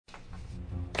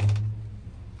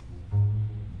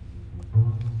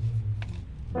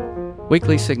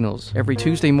Weekly Signals, every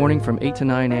Tuesday morning from 8 to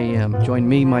 9 a.m. Join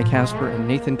me, Mike Hasper, and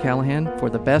Nathan Callahan for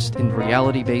the best in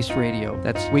reality-based radio.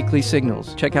 That's Weekly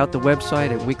Signals. Check out the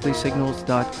website at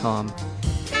weeklysignals.com.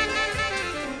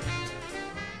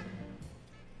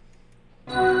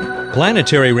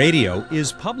 Planetary Radio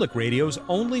is public radio's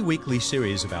only weekly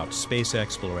series about space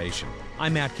exploration.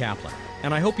 I'm Matt Kaplan,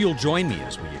 and I hope you'll join me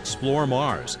as we explore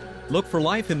Mars, look for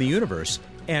life in the universe,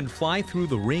 and fly through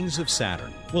the rings of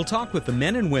Saturn. We'll talk with the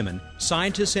men and women,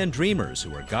 scientists and dreamers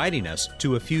who are guiding us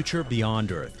to a future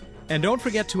beyond Earth. And don't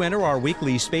forget to enter our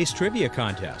weekly space trivia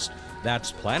contest.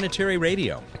 That's Planetary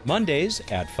Radio, Mondays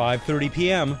at 5:30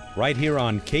 p.m. right here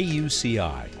on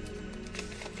KUCI.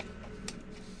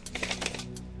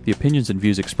 The opinions and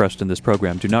views expressed in this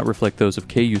program do not reflect those of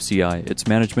KUCI, its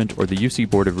management, or the UC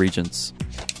Board of Regents.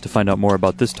 To find out more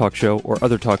about this talk show or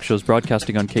other talk shows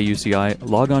broadcasting on KUCI,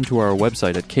 log on to our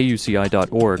website at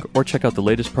kuci.org or check out the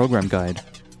latest program guide.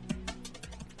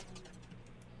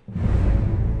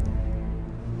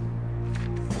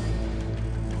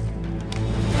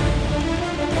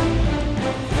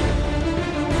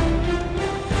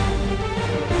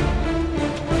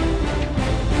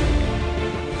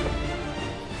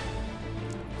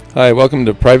 Hi, welcome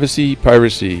to Privacy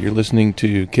Piracy. You're listening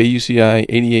to KUCI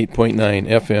 88.9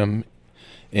 FM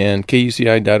and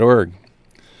KUCI.org.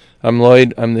 I'm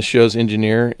Lloyd. I'm the show's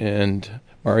engineer, and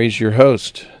Mari's your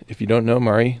host. If you don't know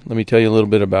Mari, let me tell you a little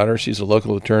bit about her. She's a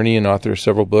local attorney and author of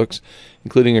several books,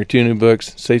 including her two new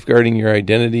books, Safeguarding Your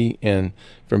Identity and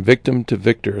From Victim to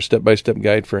Victor, a step-by-step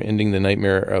guide for ending the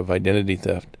nightmare of identity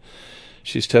theft.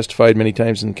 She's testified many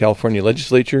times in the California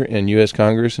legislature and U.S.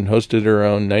 Congress and hosted her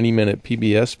own 90-minute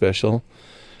PBS special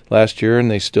last year,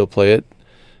 and they still play it,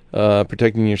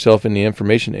 Protecting Yourself in the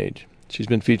Information Age. She's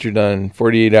been featured on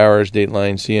 48 Hours,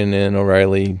 Dateline, CNN,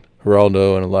 O'Reilly,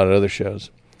 Geraldo, and a lot of other shows.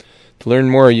 To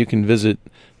learn more, you can visit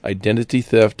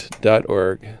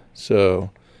identitytheft.org.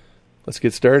 So let's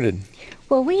get started.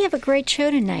 Well, we have a great show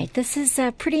tonight. This is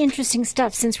pretty interesting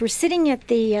stuff. Since we're sitting at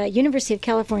the University of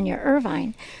California,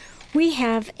 Irvine, we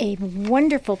have a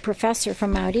wonderful professor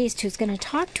from out east who's going to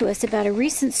talk to us about a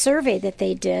recent survey that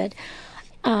they did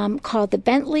called the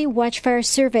Bentley Watchfire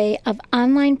Survey of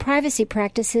Online Privacy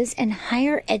Practices in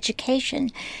Higher Education.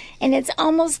 And it's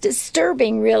almost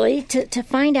disturbing, really, to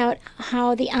find out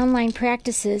how the online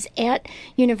practices at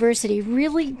university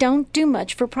really don't do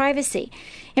much for privacy.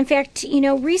 In fact,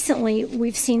 recently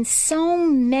we've seen so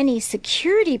many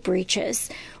security breaches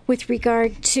with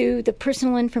regard to the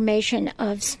personal information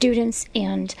of students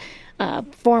and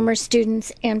former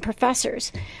students and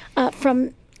professors.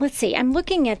 I'm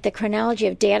looking at the chronology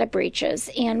of data breaches,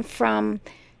 and from,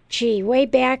 way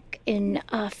back in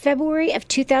February of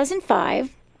 2005,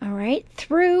 all right,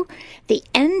 through the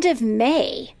end of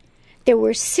May, there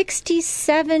were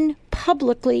 67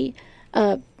 publicly,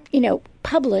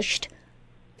 published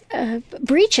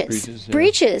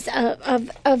breaches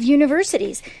of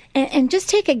universities, and just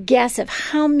take a guess of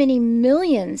how many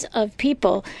millions of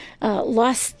people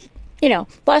lost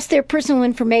their personal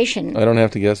information. I don't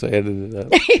have to guess. I edited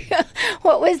it up.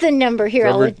 What was the number here?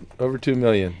 Over 2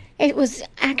 million. It was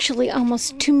actually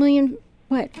almost 2 million.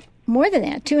 What? More than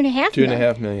that, 2.5 million.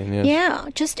 2.5 million, yes. Yeah,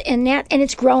 and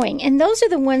it's growing. And those are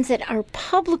the ones that are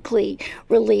publicly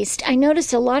released. I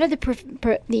noticed a lot of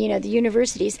the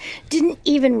universities didn't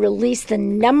even release the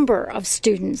number of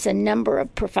students and number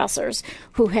of professors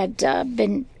who had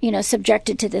been,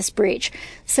 subjected to this breach.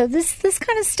 So this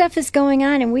kind of stuff is going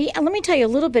on. And let me tell you a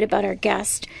little bit about our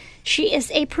guest. She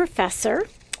is a professor.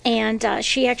 And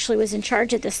she actually was in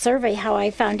charge of the survey. How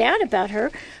I found out about her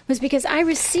was because I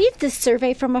received this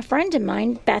survey from a friend of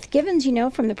mine, Beth Givens,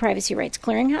 from the Privacy Rights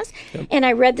Clearinghouse. Yep. And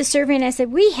I read the survey and I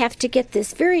said, we have to get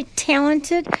this very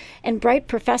talented and bright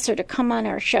professor to come on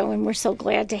our show, and we're so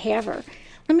glad to have her.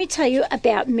 Let me tell you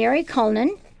about Mary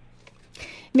Cullinan.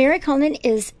 Mary Cullinan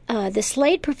is the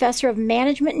Slade Professor of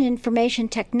Management and Information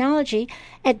Technology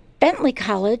at Bentley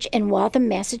College in Waltham,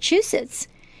 Massachusetts.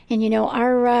 And,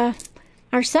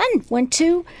 our son went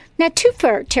to, not too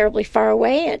terribly far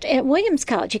away, at Williams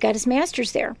College. He got his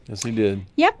master's there. Yes, he did.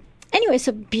 Yep. Anyway, it's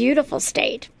a beautiful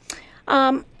state.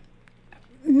 Professor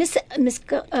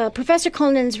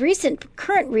Cullinan's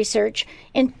current research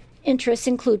and interests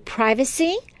include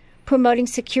privacy, promoting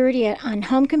security on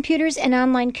home computers, and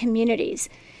online communities.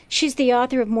 She's the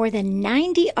author of more than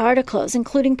 90 articles,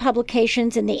 including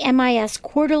publications in the MIS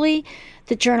Quarterly,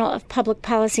 the Journal of Public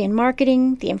Policy and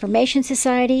Marketing, the Information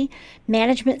Society,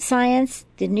 Management Science,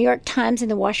 the New York Times,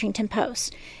 and the Washington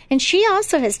Post. And she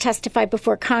also has testified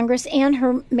before Congress and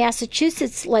her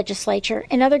Massachusetts legislature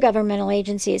and other governmental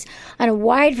agencies on a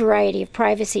wide variety of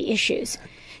privacy issues.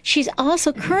 She's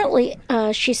also currently,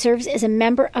 she serves as a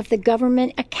member of the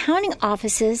Government Accounting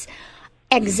Office's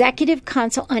Executive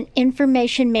Council on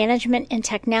Information Management and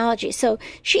Technology. So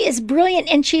she is brilliant,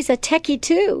 and she's a techie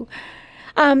too.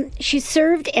 She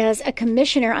served as a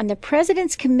commissioner on the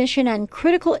President's Commission on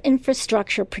Critical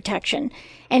Infrastructure Protection,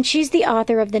 and she's the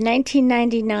author of the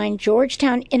 1999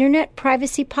 Georgetown Internet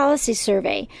Privacy Policy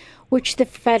Survey, which the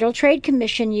Federal Trade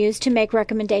Commission used to make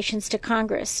recommendations to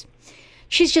Congress.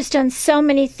 She's just done so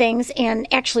many things, and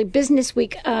actually Business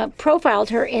Week profiled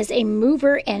her as a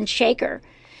mover and shaker.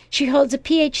 She holds a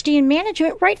PhD in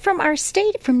management right from our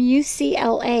state, from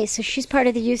UCLA, so she's part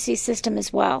of the UC system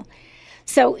as well.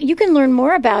 So you can learn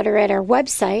more about her at our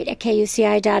website at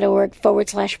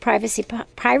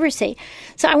kuci.org/privacy.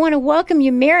 So I want to welcome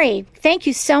you, Mary. Thank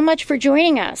you so much for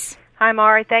joining us. Hi,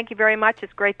 Mari. Thank you very much.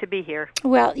 It's great to be here.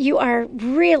 Well, you are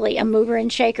really a mover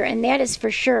and shaker, and that is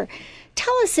for sure.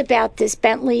 Tell us about this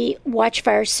Bentley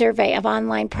Watchfire survey of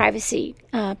online privacy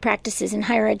practices in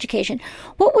higher education.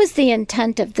 What was the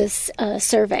intent of this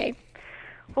survey?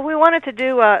 Well, we wanted to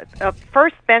do a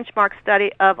first benchmark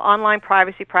study of online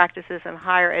privacy practices in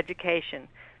higher education.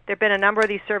 There have been a number of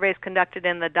these surveys conducted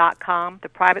in the .com, the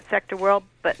private sector world,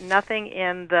 but nothing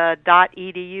in the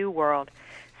 .edu world.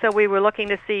 So we were looking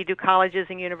to see, do colleges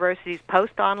and universities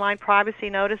post online privacy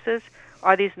notices?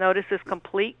 Are these notices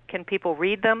complete? Can people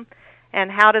read them? And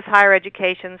how does higher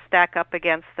education stack up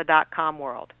against the .com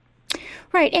world?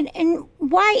 Right, and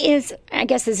why is, I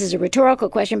guess this is a rhetorical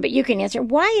question, but you can answer,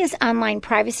 why is online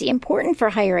privacy important for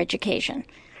higher education?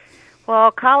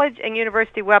 Well, college and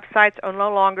university websites are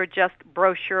no longer just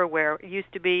brochureware. It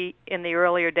used to be in the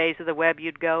earlier days of the web,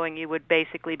 you'd go and you would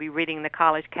basically be reading the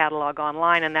college catalog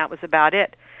online, and that was about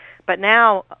it. But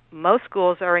now most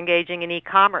schools are engaging in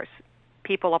e-commerce.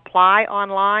 People apply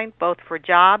online, both for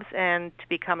jobs and to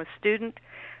become a student.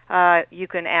 You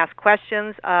can ask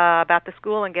questions about the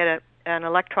school and get an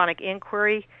electronic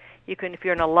inquiry. You can, if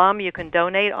you're an alum, you can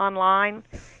donate online.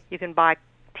 You can buy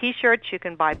T-shirts. You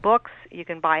can buy books. You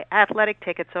can buy athletic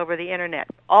tickets over the Internet.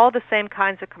 All the same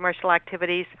kinds of commercial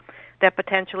activities that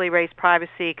potentially raise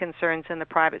privacy concerns in the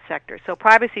private sector. So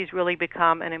privacy has really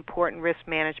become an important risk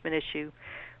management issue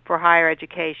for higher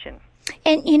education.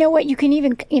 And you know what, you can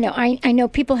even, I know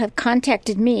people have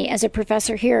contacted me as a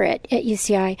professor here at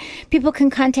UCI. People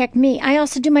can contact me. I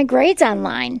also do my grades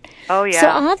online. Oh, yeah. So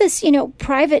all this,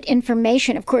 private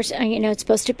information, of course, it's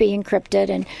supposed to be encrypted.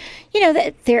 And,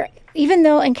 even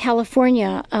though in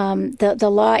California, the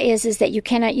law is that you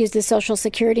cannot use the Social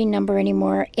Security number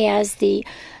anymore as the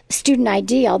student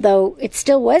ID, although it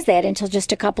still was that until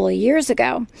just a couple of years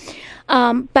ago.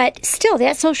 But still,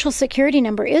 that Social Security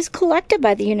number is collected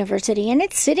by the university, and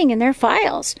it's sitting in their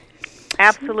files.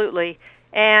 Absolutely.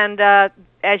 And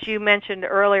as you mentioned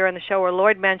earlier in the show, or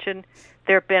Lloyd mentioned,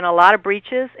 there have been a lot of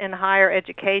breaches in higher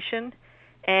education,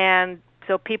 and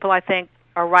so people, I think,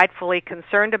 are rightfully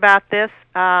concerned about this.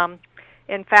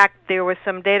 In fact, there was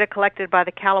some data collected by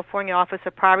the California Office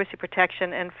of Privacy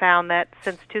Protection and found that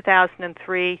since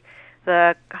 2003,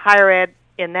 the higher ed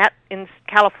in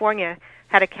California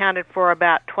had accounted for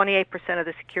about 28% of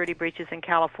the security breaches in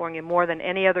California, more than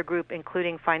any other group,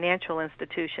 including financial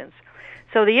institutions.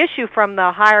 So the issue from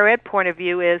the higher ed point of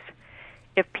view is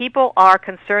if people are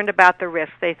concerned about the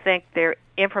risk, they think their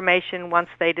information, once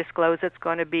they disclose it's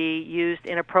going to be used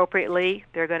inappropriately,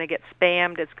 they're going to get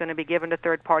spammed, it's going to be given to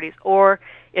third parties, or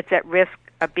it's at risk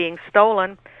of being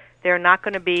stolen, they're not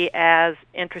going to be as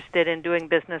interested in doing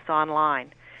business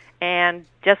online. And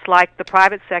just like the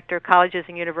private sector, colleges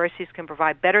and universities can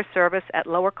provide better service at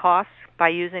lower costs by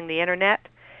using the Internet.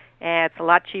 And it's a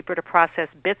lot cheaper to process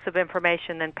bits of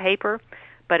information than paper.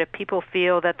 But if people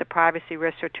feel that the privacy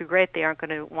risks are too great, they aren't going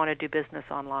to want to do business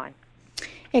online.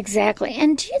 Exactly.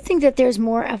 And do you think that there's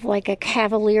more of like a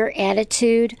cavalier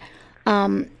attitude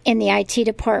in the IT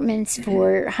departments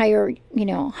for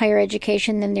higher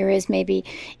education than there is maybe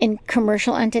in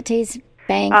commercial entities,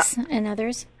 banks, and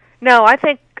others? No, I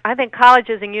think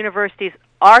colleges and universities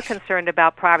are concerned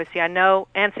about privacy. I know,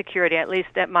 and security, at least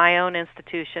at my own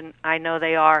institution, I know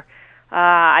they are.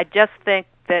 I just think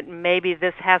that maybe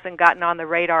this hasn't gotten on the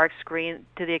radar screen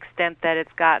to the extent that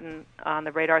it's gotten on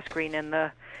the radar screen in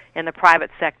the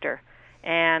private sector.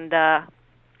 And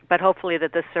but hopefully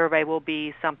that this survey will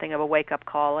be something of a wake-up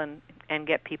call and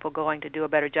get people going to do a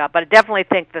better job. But I definitely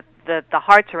think that the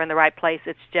hearts are in the right place.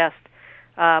 It's just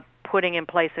putting in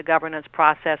place a governance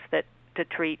process to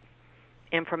treat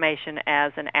information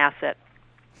as an asset.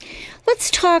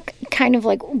 Let's talk kind of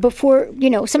like before,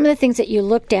 some of the things that you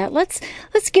looked at. Let's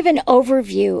give an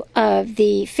overview of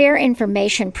the fair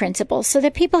information principles so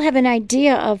that people have an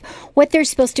idea of what they're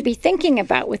supposed to be thinking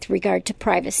about with regard to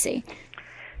privacy.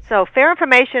 So fair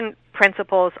information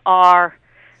principles are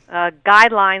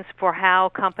guidelines for how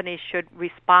companies should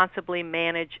responsibly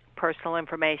manage personal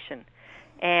information.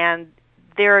 And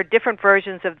there are different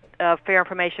versions of fair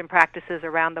information practices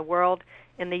around the world.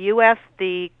 In the U.S.,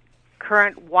 the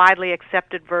current widely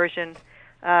accepted version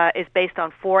is based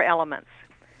on 4 elements.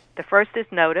 The first is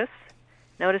notice.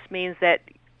 Notice means that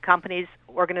companies,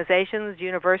 organizations,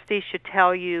 universities should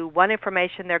tell you what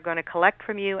information they're going to collect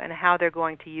from you and how they're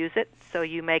going to use it, so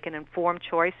you make an informed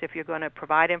choice if you're going to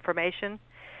provide information.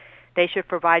 They should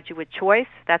provide you with choice.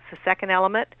 That's the second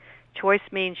element. Choice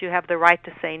means you have the right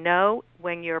to say no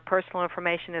when your personal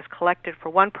information is collected for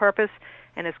one purpose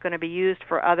and it's going to be used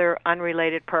for other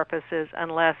unrelated purposes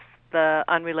unless the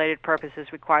unrelated purpose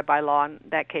is required by law. In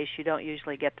that case, you don't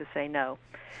usually get to say no.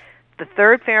 The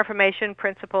third fair information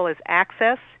principle is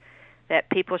access, that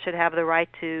people should have the right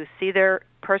to see their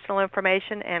personal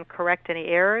information and correct any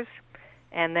errors.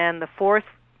 And then the fourth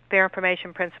fair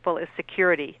information principle is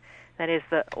security. That is,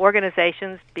 the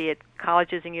organizations, be it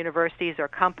colleges and universities or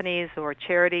companies or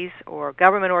charities or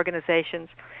government organizations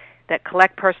that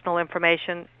collect personal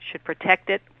information should protect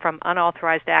it from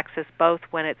unauthorized access, both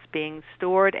when it's being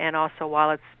stored and also while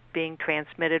it's being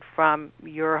transmitted from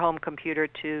your home computer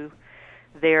to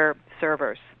their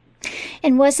servers.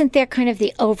 And wasn't there kind of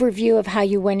the overview of how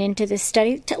you went into this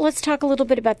study? Let's talk a little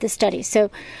bit about this study. So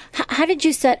how did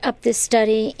you set up this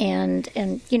study? And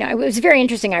it was very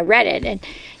interesting. I read it. And,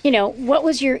 what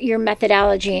was your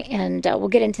methodology? And we'll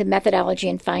get into methodology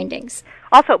and findings.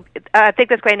 Also, I think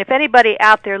that's great. And if anybody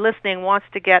out there listening wants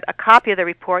to get a copy of the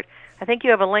report, I think you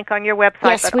have a link on your website.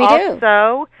 Yes, but we do.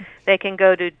 Also, they can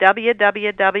go to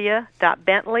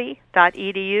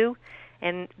www.bentley.edu.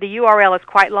 And the URL is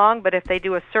quite long, but if they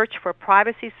do a search for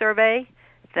privacy survey,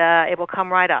 it will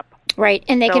come right up. Right,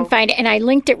 and they can find it. And I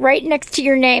linked it right next to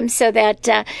your name, so that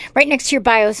right next to your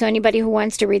bio, so anybody who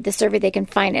wants to read the survey, they can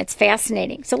find it. It's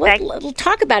fascinating. So we'll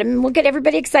talk about it, and we'll get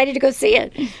everybody excited to go see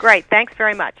it. Great, thanks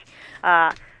very much.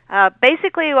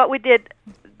 Basically, what we did,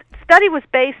 study was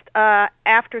based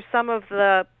after some of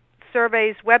the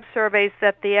web surveys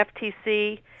that the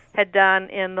FTC had done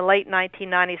in the late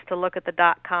 1990s to look at the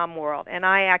 .com world. And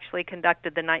I actually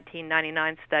conducted the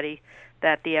 1999 study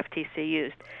that the FTC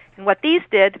used. And what these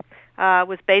did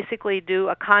was basically do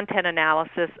a content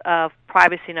analysis of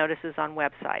privacy notices on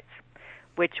websites,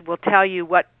 which will tell you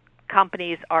what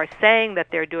companies are saying that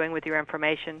they're doing with your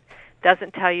information,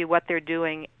 doesn't tell you what they're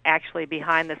doing actually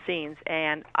behind the scenes.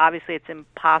 And obviously it's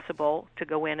impossible to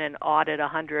go in and audit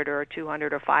 100 or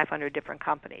 200 or 500 different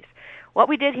companies. What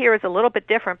we did here is a little bit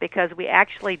different because we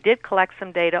actually did collect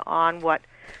some data on what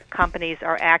companies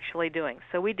are actually doing.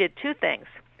 So we did 2 things.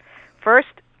 First,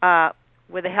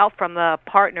 with the help from the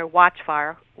partner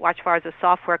Watchfire. Watchfire is a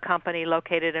software company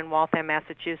located in Waltham,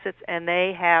 Massachusetts, and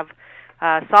they have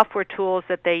software tools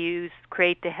that they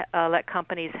create to let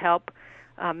companies help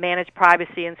manage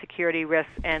privacy and security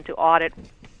risks and to audit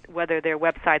whether their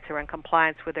websites are in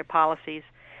compliance with their policies.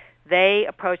 They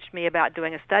approached me about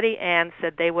doing a study and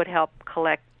said they would help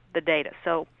collect the data.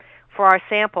 So for our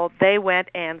sample, they went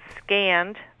and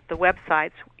scanned the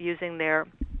websites using their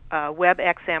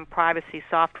WebXM privacy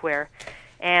software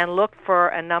and looked for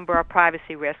a number of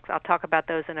privacy risks. I'll talk about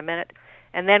those in a minute.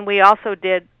 And then we also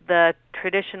did the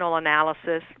traditional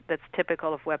analysis that's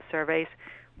typical of web surveys.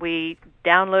 We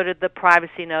downloaded the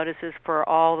privacy notices for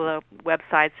all the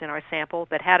websites in our sample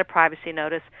that had a privacy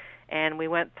notice, and we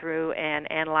went through and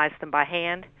analyzed them by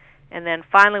hand. And then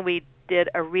finally we did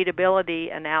a readability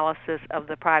analysis of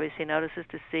the privacy notices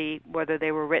to see whether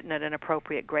they were written at an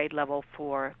appropriate grade level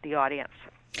for the audience.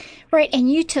 Right,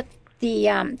 and you took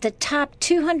the top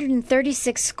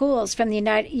 236 schools from the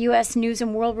U.S. News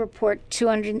and World Report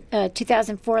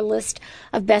 2004 list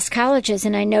of best colleges,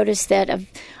 and I noticed that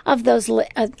of those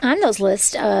on those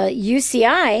lists,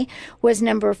 UCI was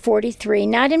number 43,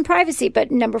 not in privacy, but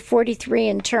number 43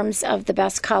 in terms of the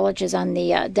best colleges on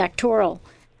the doctoral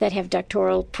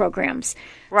programs.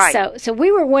 Right. So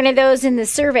we were one of those in the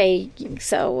survey.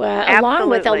 So along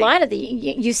with a lot of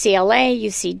the UCLA,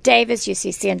 UC Davis,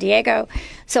 UC San Diego.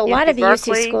 So a lot of the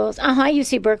Berkeley. UC schools.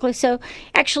 UC Berkeley. So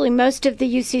actually most of the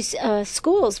UC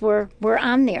schools were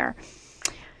on there.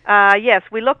 Yes,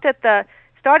 we looked at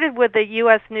started with the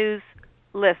U.S. News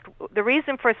list. The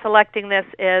reason for selecting this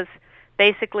is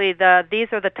basically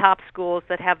these are the top schools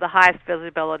that have the highest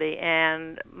visibility,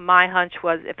 and my hunch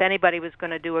was if anybody was going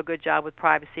to do a good job with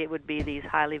privacy, it would be these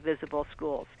highly visible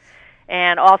schools.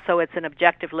 And also it's an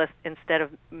objective list instead of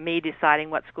me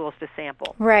deciding what schools to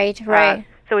sample. Right.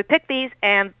 So we picked these,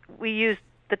 and we used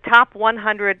the top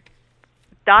 100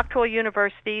 doctoral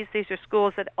universities. These are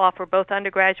schools that offer both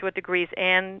undergraduate degrees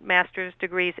and master's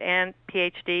degrees and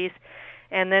PhDs.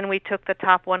 And then we took the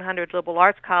top 100 liberal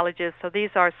arts colleges. So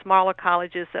these are smaller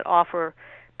colleges that offer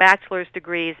bachelor's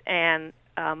degrees, and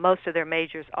most of their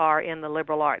majors are in the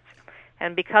liberal arts.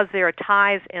 And because there are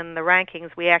ties in the rankings,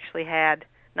 we actually had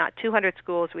not 200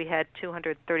 schools, we had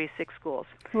 236 schools.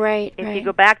 Right. If you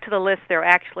go back to the list, there are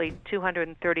actually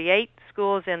 238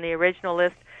 schools in the original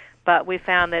list, but we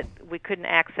found that we couldn't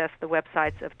access the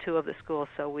websites of 2 of the schools,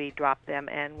 so we dropped them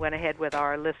and went ahead with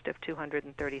our list of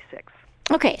 236.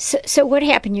 Okay, so what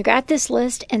happened? You got this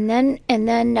list, and then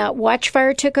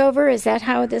Watchfire took over. Is that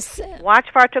how this?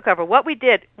 Watchfire took over. What we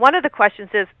did. One of the questions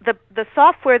is the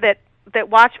software that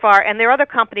Watchfire, and there are other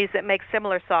companies that make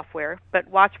similar software, but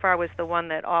Watchfire was the one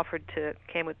that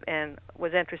came with and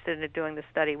was interested in doing the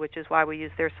study, which is why we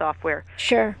use their software.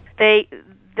 Sure.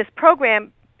 This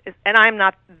program is, and I'm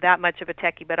not that much of a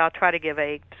techie, but I'll try to give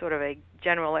a sort of a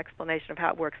general explanation of how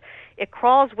it works. It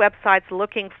crawls websites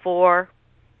looking for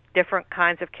different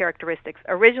kinds of characteristics.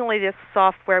 Originally, this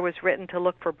software was written to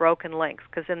look for broken links,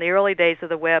 because in the early days of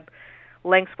the web,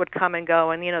 links would come and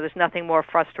go, and there's nothing more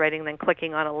frustrating than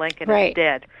clicking on a link and it's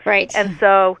dead. Right. And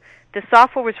so the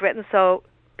software was written so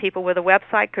people with a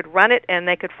website could run it and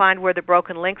they could find where the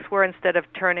broken links were, instead of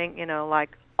turning, like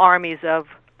armies of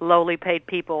lowly paid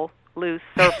people loose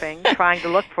surfing, trying to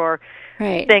look for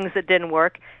things that didn't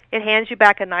work. It hands you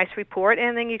back a nice report,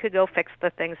 and then you could go fix the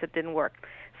things that didn't work.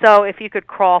 So if you could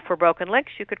crawl for broken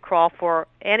links, you could crawl for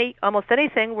almost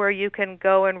anything where you can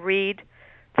go and read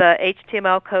the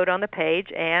HTML code on the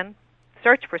page and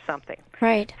search for something.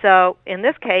 Right. So in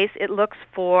this case, it looks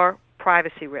for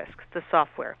privacy risks, the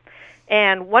software.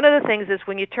 And one of the things is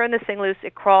when you turn this thing loose,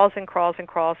 it crawls and crawls and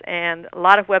crawls, and a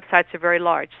lot of websites are very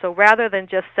large. So rather than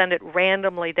just send it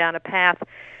randomly down a path,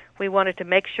 we wanted to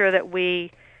make sure that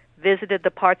we visited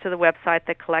the parts of the website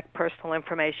that collect personal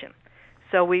information.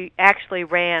 So we actually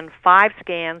ran 5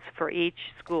 scans for each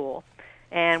school,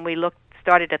 and we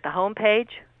started at the home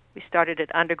page. We started at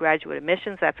undergraduate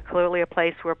admissions. That's clearly a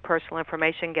place where personal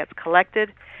information gets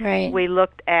collected. Right. We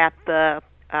looked at the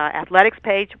athletics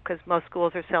page, because most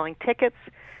schools are selling tickets.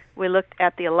 We looked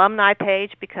at the alumni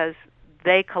page, because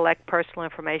they collect personal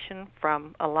information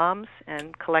from alums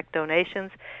and collect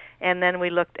donations. And then we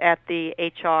looked at the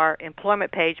HR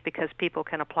employment page, because people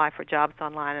can apply for jobs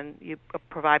online, and you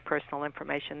provide personal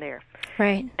information there.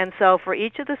 Right. And so for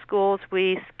each of the schools,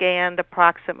 we scanned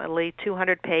approximately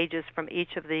 200 pages from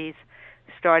each of these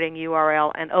starting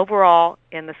URL. And overall,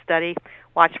 in the study,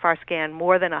 Watchfire scanned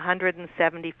more than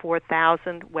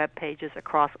 174,000 web pages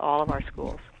across all of our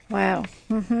schools. Wow.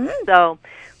 Mm-hmm. So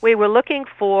we were looking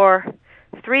for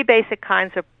 3 basic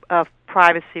kinds of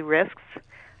privacy risks.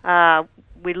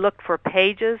 We looked for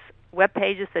web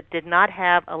pages that did not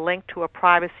have a link to a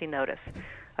privacy notice.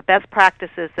 A best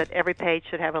practice is that every page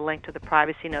should have a link to the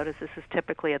privacy notice. This is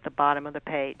typically at the bottom of the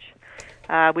page.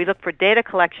 We looked for data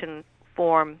collection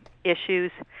form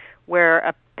issues, where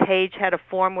a page had a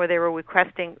form where they were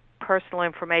requesting personal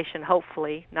information,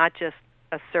 hopefully, not just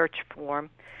a search form,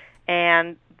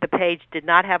 and the page did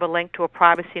not have a link to a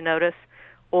privacy notice,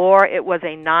 or it was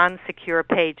a non-secure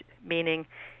page, meaning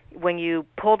when you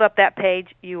pulled up that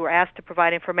page, you were asked to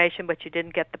provide information, but you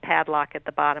didn't get the padlock at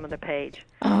the bottom of the page.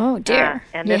 Oh, dear.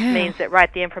 And this means that,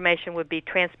 the information would be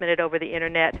transmitted over the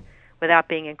Internet without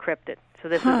being encrypted. So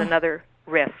this is another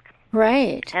risk.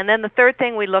 Right. And then the third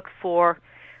thing, we look for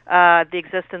the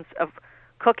existence of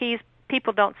cookies.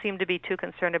 People don't seem to be too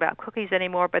concerned about cookies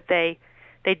anymore, but they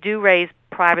do raise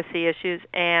privacy issues,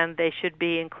 and they should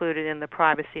be included in the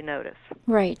privacy notice.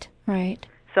 Right, right.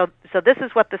 So this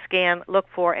is what the scan looked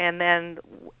for, and then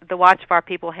the Watchfire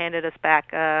people handed us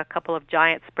back a couple of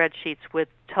giant spreadsheets with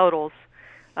totals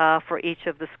for each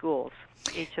of the schools,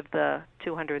 each of the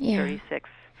 236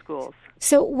 schools.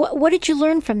 So what did you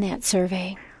learn from that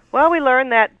survey? Well, we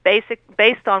learned that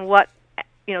based on what,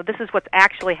 this is what's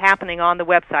actually happening on the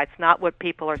websites, not what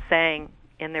people are saying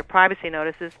in their privacy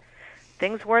notices,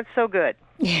 things weren't so good.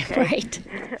 Yeah, right.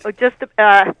 Just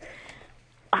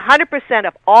 100%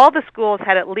 of all the schools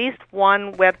had at least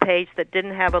one web page that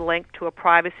didn't have a link to a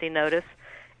privacy notice,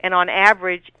 and on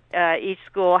average, each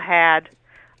school had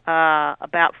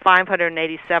about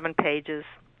 587 pages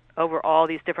over all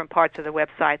these different parts of the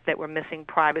website that were missing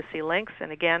privacy links.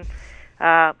 And again,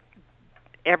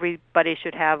 everybody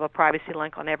should have a privacy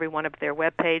link on every one of their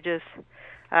web pages.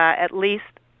 At least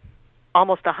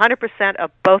almost 100%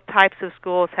 of both types of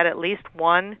schools had at least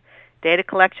one data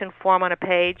collection form on a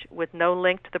page with no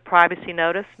link to the privacy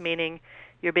notice, meaning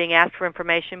you're being asked for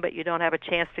information, but you don't have a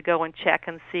chance to go and check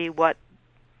and see what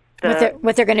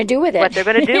what they're going to do with it. What they're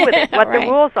going to do with it, what Right.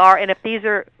 the rules are, and if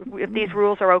these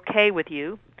rules are okay with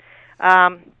you.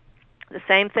 The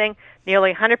same thing.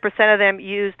 Nearly 100% of them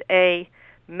used a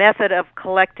method of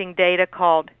collecting data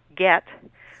called GET,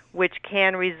 which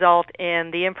can result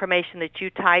in the information that you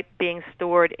type being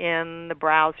stored in the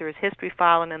browser's history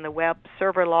file and in the web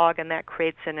server log, and that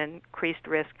creates an increased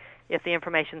risk if the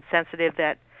information's sensitive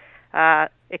that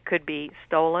it could be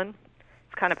stolen.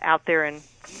 It's kind of out there and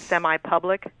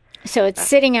semi-public. So it's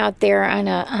sitting out there on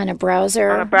a browser.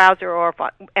 On a browser,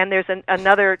 and there's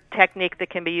another technique that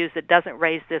can be used that doesn't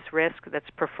raise this risk. That's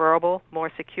preferable,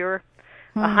 more secure.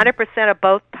 100% of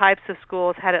both types of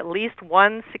schools had at least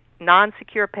one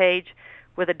non-secure page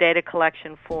with a data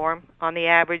collection form. On the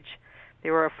average,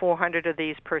 there were 400 of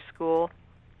these per school.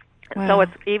 And so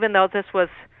even though this was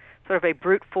sort of a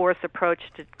brute force approach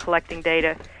to collecting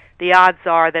data, the odds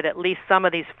are that at least some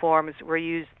of these forms were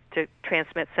used to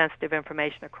transmit sensitive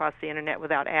information across the internet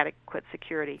without adequate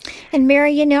security. And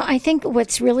Mary, I think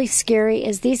what's really scary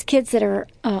is these kids that are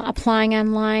applying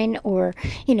online or,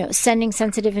 sending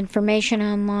sensitive information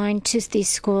online to these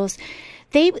schools.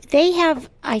 They have,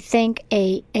 I think,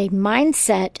 a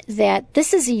mindset that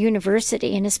this is a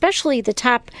university, and especially the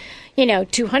top,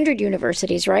 200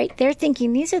 universities, right? They're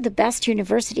thinking these are the best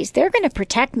universities. They're going to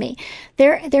protect me.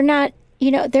 They're not.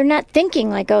 They're not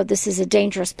thinking like, oh, this is a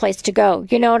dangerous place to go.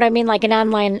 You know what I mean? Like an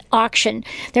online auction.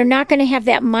 They're not going to have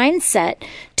that mindset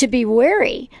to be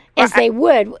wary as they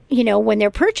would, when they're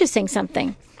purchasing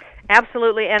something.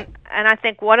 Absolutely. And I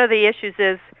think one of the issues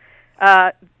is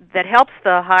that helps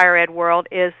the higher ed world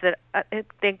is that I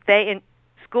think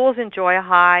schools enjoy a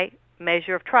high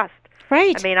measure of trust.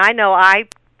 Right. I mean, I know I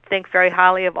think very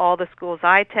highly of all the schools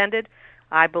I attended.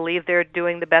 I believe they're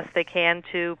doing the best they can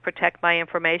to protect my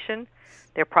information.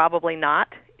 They're probably not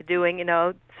doing,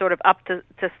 sort of up to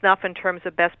snuff in terms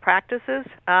of best practices.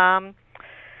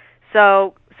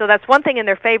 So that's one thing in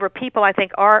their favor. People, I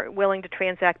think, are willing to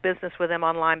transact business with them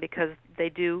online because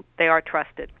they are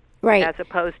trusted. Right. As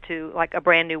opposed to like a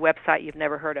brand new website you've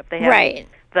never heard of. They have right.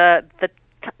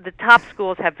 The top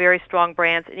schools have very strong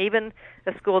brands, and even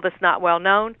a school that's not well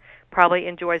known probably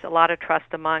enjoys a lot of trust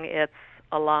among its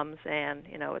alums and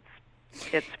its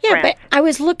yeah, friends. But I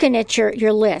was looking at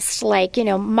your list. Like,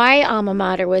 my alma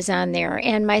mater was on there,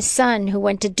 and my son who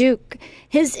went to Duke,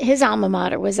 his alma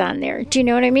mater was on there. Do you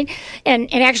know what I mean? And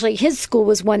actually, his school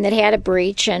was one that had a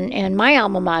breach, and my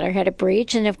alma mater had a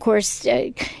breach, and of course,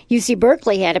 UC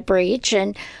Berkeley had a breach,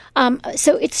 and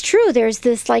so it's true. There's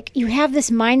this, like, you have this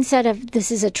mindset of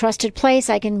this is a trusted place.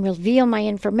 I can reveal my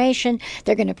information.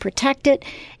 They're going to protect it,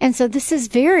 and so this is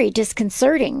very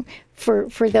disconcerting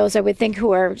for those, I would think, who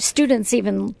are students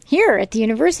even here at the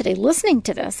university listening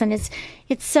to this. And it's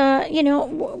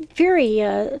very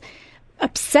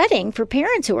upsetting for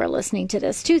parents who are listening to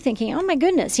this, too, thinking, oh, my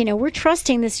goodness, we're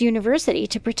trusting this university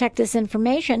to protect this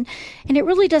information, and it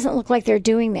really doesn't look like they're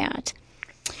doing that.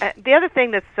 The other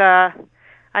thing that's,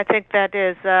 I think that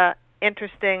is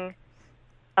interesting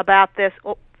about this,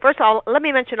 well, first of all, let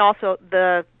me mention also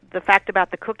the fact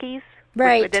about the cookies.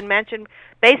 Right. Which I didn't mention.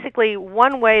 Basically,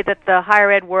 one way that the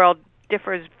higher ed world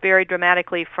differs very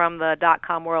dramatically from the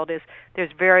 .com world is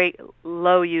there's very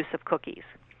low use of cookies.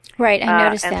 Right, I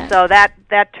noticed and that. So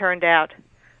that turned out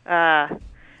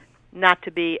not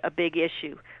to be a big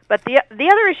issue. But the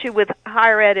other issue with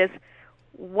higher ed is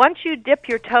once you dip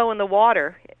your toe in the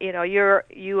water,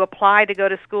 you apply to go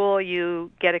to school,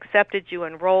 you get accepted, you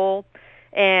enroll,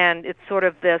 and it's sort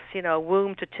of this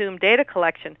womb to tomb data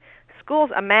collection.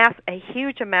 Schools amass a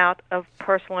huge amount of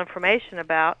personal information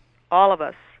about all of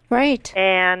us. Right.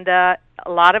 And a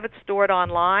lot of it's stored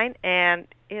online, and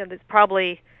there's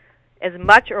probably as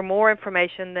much or more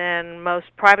information than most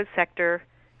private sector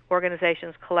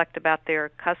organizations collect about their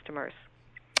customers.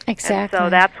 Exactly. And so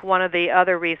that's one of the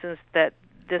other reasons that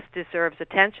this deserves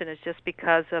attention, is just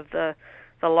because of the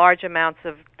large amounts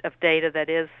of data that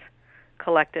is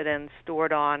collected and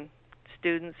stored on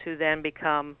students who then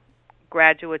become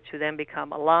graduates, who then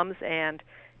become alums, and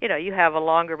you have a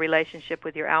longer relationship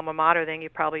with your alma mater than you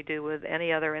probably do with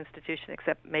any other institution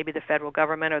except maybe the federal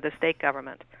government or the state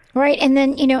government. Right, and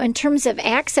then in terms of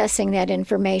accessing that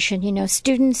information,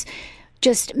 students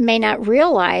just may not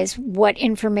realize what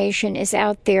information is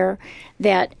out there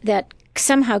that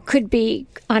somehow could be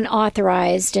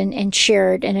unauthorized and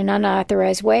shared in an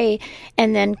unauthorized way,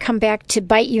 and then come back to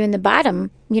bite you in the bottom,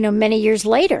 many years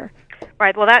later.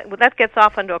 Right. Well, that gets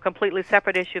off into a completely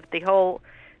separate issue. The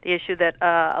issue that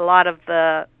a lot of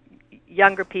the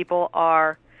younger people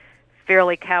are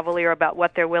fairly cavalier about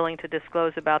what they're willing to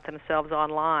disclose about themselves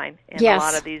online, and yes. a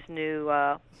lot of these new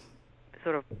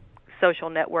sort of social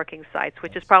networking sites,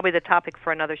 which is probably the topic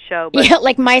for another show. But yeah,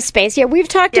 like MySpace. Yeah, we've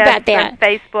talked about that. And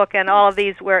Facebook and all of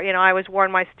these where, I always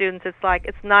warn my students,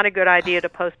 it's not a good idea to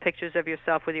post pictures of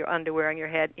yourself with your underwear on your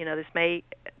head. This may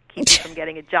keep you from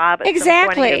getting a job at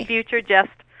some point in your future. Just,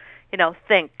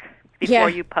 think before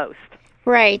you post.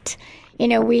 Right.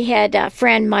 We had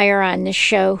Fran Meyer on the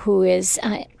show, who is,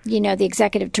 the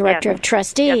executive director of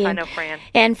Trustee. Yes, I know Fran.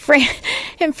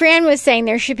 And Fran was saying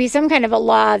there should be some kind of a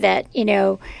law that,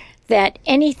 that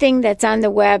anything that's on the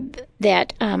web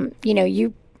that,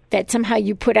 that somehow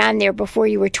you put on there before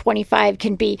you were 25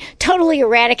 can be totally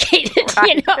eradicated,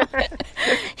 right.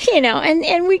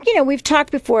 And we've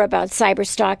talked before about cyber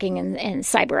stalking and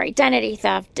cyber identity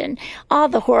theft and all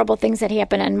the horrible things that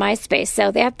happen on MySpace.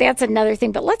 So that's another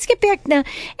thing. But let's get back now.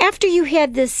 After you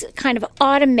had this kind of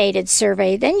automated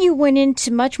survey, then you went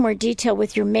into much more detail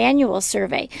with your manual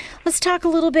survey. Let's talk a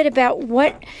little bit about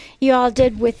what you all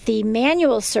did with the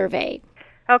manual survey.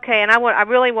 Okay, and I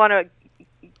really want to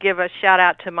give a shout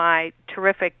out to my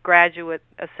terrific graduate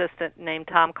assistant named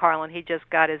Tom Carlin. He just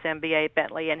got his MBA at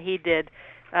Bentley, and he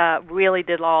really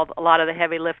did a lot of the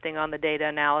heavy lifting on the data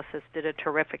analysis. Did a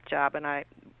terrific job, and I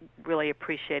really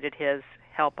appreciated his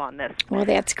help on this. Well,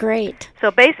 that's great. So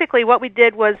basically, what we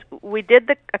did was we did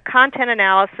a content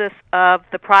analysis of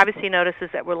the privacy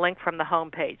notices that were linked from the home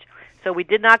page. So we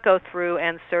did not go through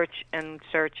and search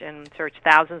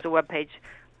thousands of web pages,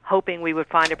 hoping we would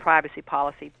find a privacy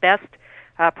policy.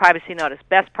 Privacy notice.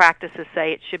 Best practices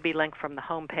say it should be linked from the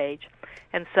home page.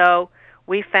 And so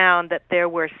we found that there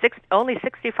were only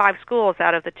 65 schools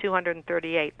out of the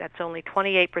 238. That's only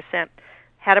 28%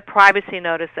 had a privacy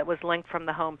notice that was linked from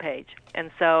the home page.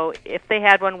 And so if they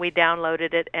had one, we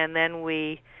downloaded it, and then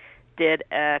we did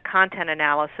a content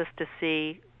analysis to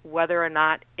see whether or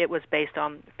not it was based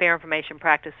on fair information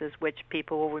practices, which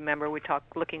people will remember we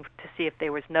talked looking to see if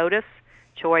there was notice,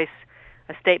 choice,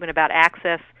 a statement about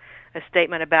access, a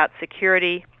statement about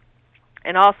security,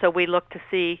 and also we looked to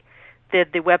see,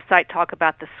 did the website talk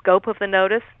about the scope of the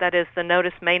notice? That is, the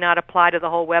notice may not apply to the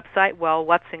whole website. Well,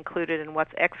 what's included and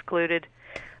what's excluded?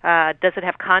 Does it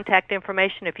have contact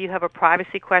information? If you have a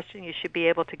privacy question, you should be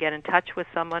able to get in touch with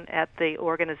someone at the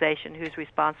organization who's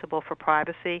responsible for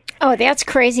privacy. Oh, that's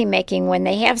crazy making when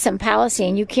they have some policy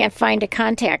and you can't find a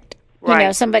contact.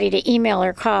 Right. Somebody to email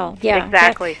or call. Yeah,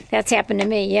 exactly. That's happened to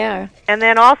me, yeah. And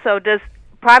then also, does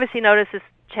privacy notices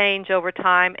change over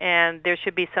time, and there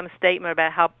should be some statement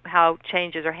about how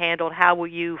changes are handled. How will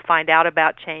you find out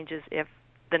about changes if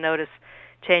the notice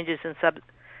changes in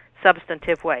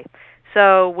substantive way?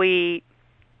 So we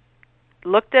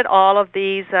looked at all of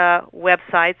these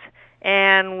websites,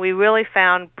 and we really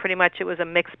found pretty much it was a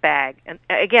mixed bag. And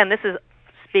again, this is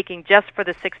speaking just for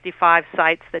the 65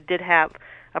 sites that did have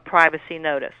a privacy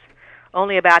notice.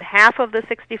 Only about half of the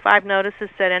 65 notices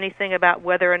said anything about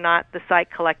whether or not the site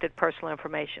collected personal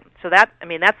information. So that's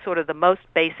sort of the most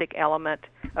basic element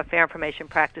of fair information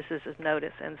practices is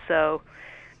notice. And so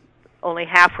only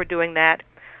half were doing that.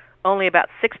 Only about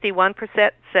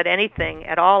 61% said anything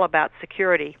at all about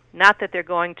security. Not that they're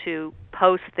going to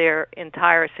post their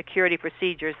entire security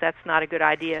procedures. That's not a good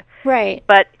idea. Right.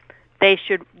 But they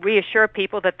should reassure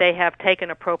people that they have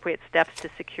taken appropriate steps to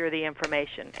secure the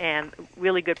information, and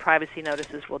really good privacy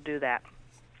notices will do that.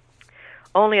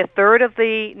 Only a third of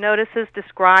the notices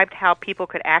described how people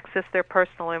could access their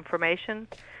personal information.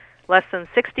 Less than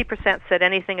 60% said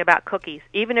anything about cookies.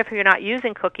 Even if you're not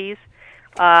using cookies,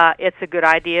 it's a good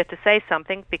idea to say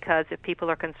something, because if people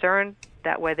are concerned,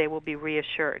 that way they will be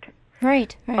reassured.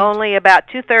 Right. Only about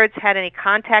two-thirds had any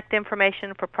contact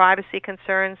information for privacy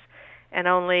concerns, and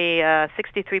only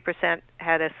 63%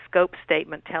 had a scope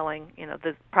statement telling,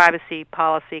 the privacy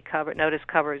policy notice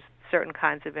covers certain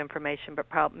kinds of information,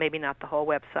 but maybe not the whole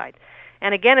website.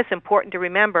 And again, it's important to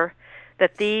remember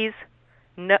that these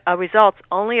results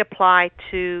only apply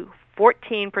to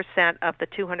 14% of the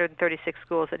 236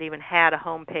 schools that even had a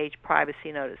homepage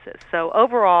privacy notices. So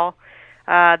overall,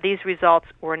 these results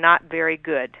were not very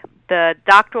good. The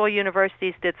doctoral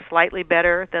universities did slightly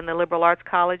better than the liberal arts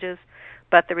colleges,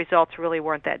 but the results really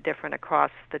weren't that different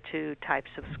across the two types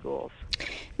of schools.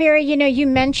 Mary, you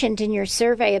mentioned in your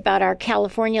survey about our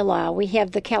California law. We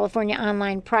have the California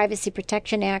Online Privacy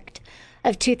Protection Act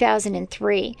of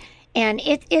 2003, and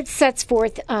it sets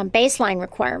forth baseline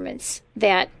requirements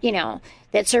that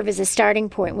serve as a starting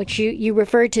point, which you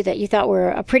referred to that you thought were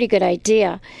a pretty good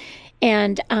idea.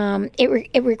 And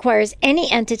it requires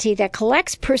any entity that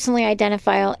collects personally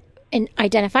identifiable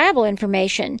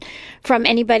information from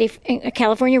anybody, a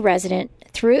California resident,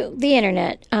 through the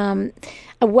internet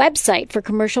a website for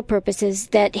commercial purposes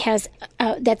that has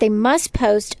that they must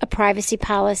post a privacy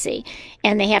policy,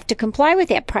 and they have to comply with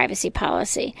that privacy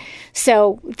policy.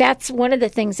 So that's one of the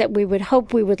things that we would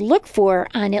hope we would look for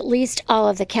on at least all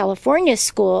of the California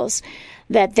schools,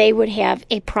 that they would have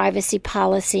a privacy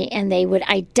policy and they would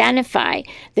identify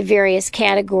the various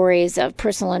categories of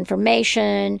personal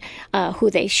information, who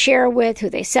they share with, who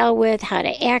they sell with, how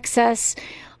to access,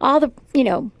 all the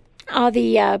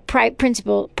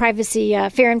privacy,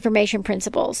 fair information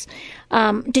principles.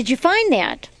 Did you find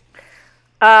that?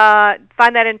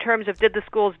 Find that in terms of, did the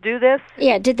schools do this?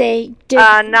 Yeah, did they?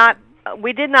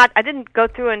 We did not. I didn't go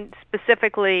through and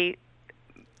specifically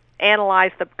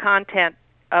analyze the content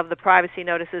of the privacy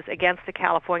notices against the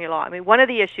California law. I mean, one of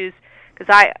the issues,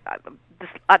 because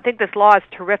I think this law is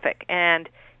terrific, and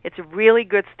it's a really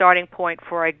good starting point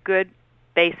for a good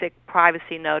basic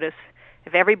privacy notice.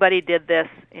 If everybody did this,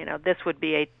 this would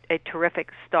be a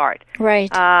terrific start. Right.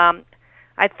 I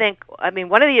mean,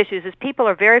 one of the issues is people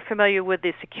are very familiar with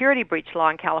the security breach law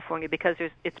in California because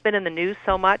it's been in the news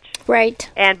so much. Right.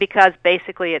 And because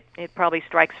basically it probably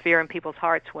strikes fear in people's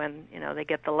hearts when, they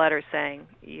get the letter saying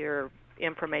your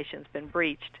information's been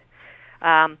breached.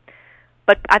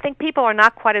 But I think people are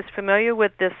not quite as familiar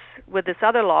with this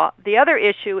other law. The other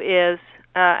issue is,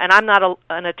 and I'm not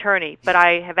an attorney, but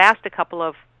I have asked a couple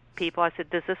of people, I said,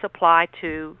 does this apply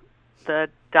to the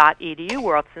 .edu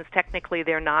world, since technically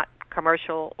they're not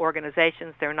commercial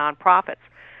organizations, they're nonprofits,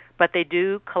 but they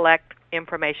do collect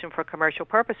information for commercial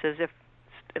purposes. If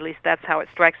at least that's how it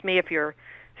strikes me, if you're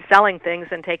selling things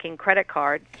and taking credit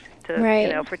cards to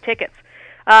right. For tickets.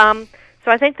 So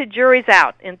I think the jury's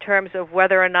out in terms of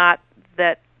whether or not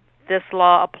that this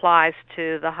law applies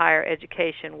to the higher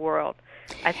education world.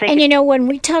 I think when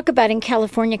we talk about in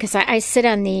California, because I sit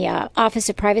on the Office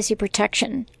of Privacy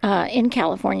Protection in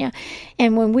California,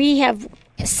 and when we have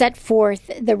set forth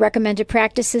the recommended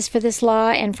practices for this law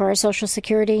and for our Social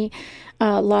Security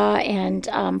law and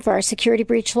for our security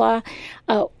breach law,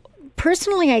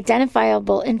 personally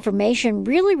identifiable information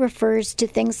really refers to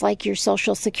things like your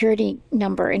Social Security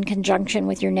number in conjunction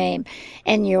with your name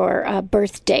and your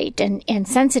birth date and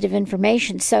sensitive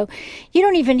information. So you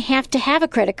don't even have to have a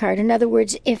credit card. In other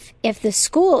words, if the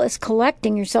school is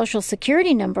collecting your Social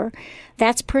Security number,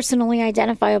 that's personally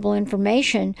identifiable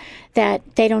information that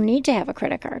they don't need to have a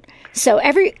credit card. So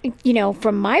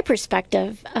from my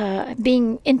perspective,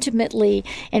 being intimately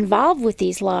involved with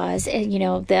these laws,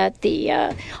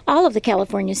 that all of the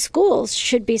California schools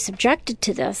should be subjected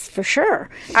to this for sure.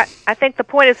 I think the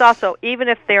point is also, even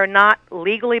if they're not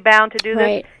legally bound to do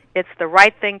right. this, it's the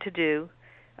right thing to do,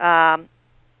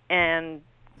 and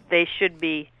they should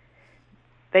be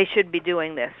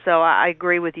doing this. So I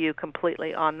agree with you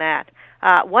completely on that.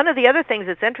 One of the other things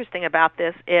that's interesting about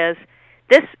this is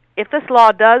if this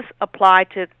law does apply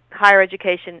to higher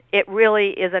education, it really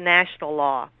is a national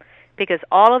law, because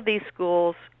all of these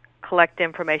schools collect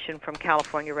information from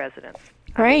California residents.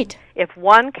 Right. If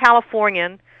one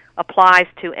Californian applies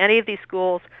to any of these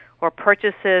schools or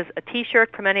purchases a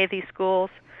T-shirt from any of these schools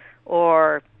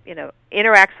or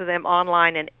interacts with them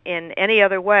online and in any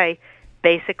other way,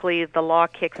 basically the law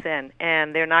kicks in,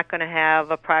 and they're not going to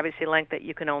have a privacy link that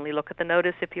you can only look at the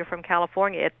notice if you're from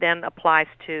California. It then applies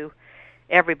to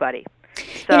everybody.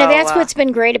 So, that's what's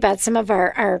been great about some of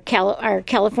our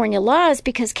California laws,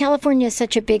 because California is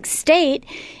such a big state,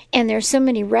 and there's so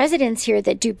many residents here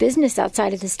that do business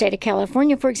outside of the state of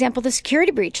California. For example, the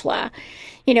security breach law.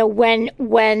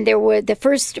 When there were the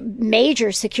first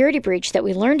major security breach that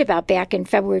we learned about back in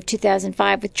February of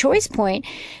 2005 with ChoicePoint,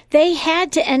 they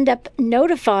had to end up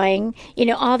notifying,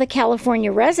 all the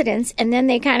California residents, and then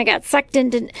they kind of got sucked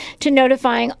into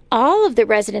notifying all of the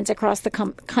residents across the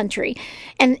country.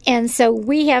 And so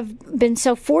we have been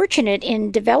so fortunate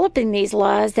in developing these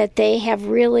laws that they have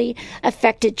really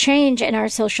affected change, and our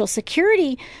Social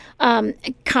Security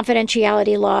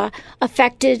confidentiality law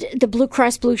affected the Blue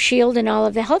Cross Blue Shield and all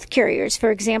of the health carriers.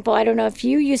 For example, I don't know if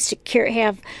you used to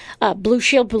have Blue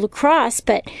Shield, Blue Cross,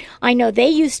 but I know they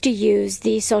used to use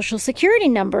the Social Security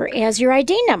number as your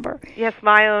ID number. Yes,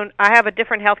 I have a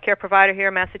different health care provider here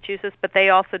in Massachusetts, but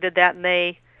they also did that, and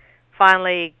they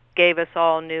finally gave us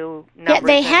all new numbers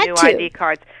and new ID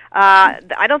cards.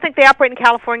 I don't think they operate in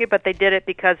California, but they did it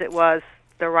because it was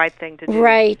the right thing to do.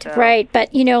 Right.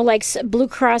 But, like Blue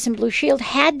Cross and Blue Shield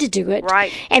had to do it.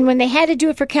 Right. And when they had to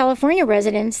do it for California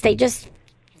residents, they just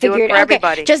figured, do it for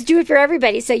everybody. Just do it for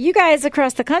everybody. So you guys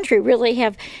across the country really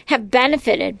have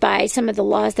benefited by some of the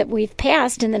laws that we've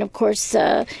passed. And then, of course,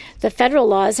 the federal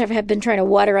laws have been trying to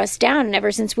water us down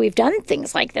ever since we've done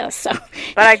things like this. So.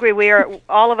 But I agree.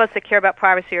 All of us that care about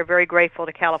privacy are very grateful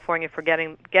to California for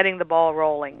getting the ball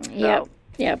rolling. So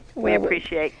Yep. We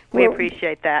appreciate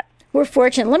that. We're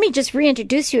fortunate. Let me just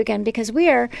reintroduce you again, because we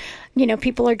are,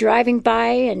 people are driving by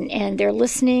and they're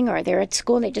listening, or they're at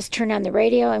school and they just turn on the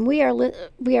radio, and we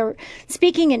are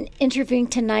speaking and interviewing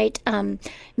tonight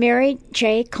Mary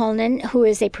J. Cullinan, who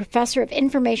is a professor of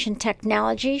information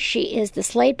technology. She is the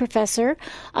Slade Professor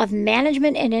of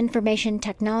Management and Information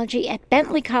Technology at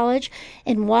Bentley College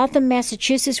in Waltham,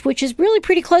 Massachusetts, which is really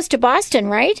pretty close to Boston,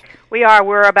 right? We are.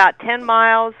 We're about 10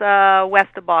 miles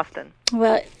west of Boston.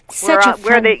 Well,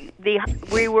 where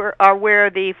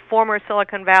the former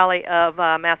Silicon Valley of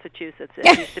Massachusetts.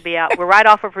 It used to be out. We're right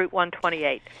off of Route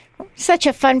 128. Such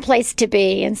a fun place to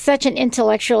be, and such an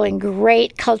intellectual and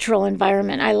great cultural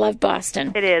environment. I love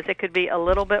Boston. It is. It could be a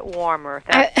little bit warmer.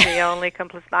 That's the only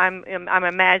I'm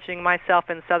imagining myself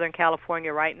in Southern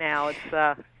California right now.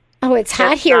 It's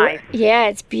hot here. Nice. Yeah,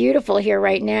 it's beautiful here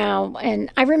right now.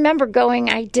 And I remember going.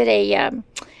 I did a.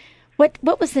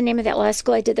 What was the name of that law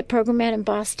school I did the program at in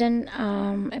Boston?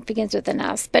 It begins with an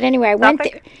S. But anyway, I went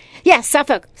there. Yeah,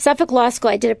 Suffolk Law School.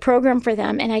 I did a program for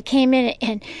them, and I came in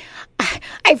and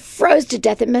I froze to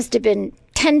death. It must have been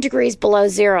 10 degrees below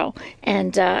zero.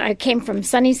 And I came from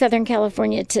sunny Southern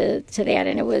California to that,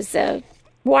 and it was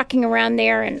walking around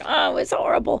there, and it was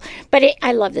horrible. But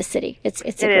I love the city. It's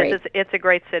a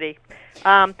great city.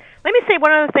 Let me say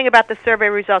one other thing about the survey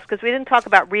results, because we didn't talk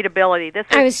about readability.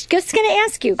 I was just going to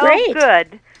ask you. Great. Oh,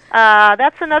 good.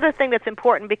 That's another thing that's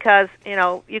important, because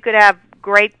you could have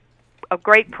a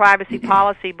great privacy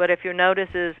policy, but if your notice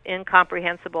is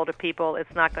incomprehensible to people,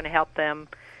 it's not going to help them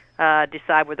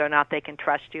decide whether or not they can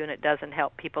trust you, and it doesn't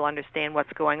help people understand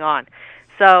what's going on.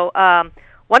 So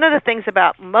one of the things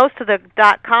about most of the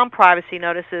 .com privacy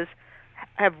notices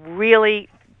have really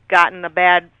gotten a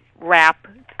bad rap,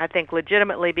 I think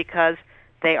legitimately, because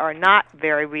they are not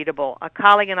very readable. A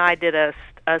colleague and I did a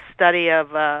study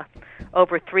of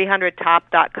over 300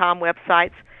 top .com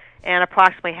websites, and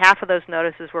approximately half of those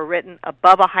notices were written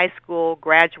above a high school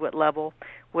graduate level,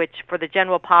 which for the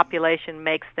general population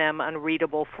makes them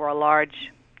unreadable for a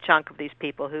large chunk of these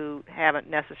people who haven't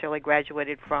necessarily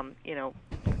graduated from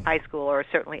high school, or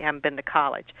certainly haven't been to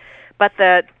college. But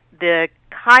the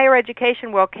higher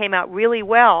education world came out really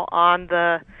well on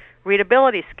the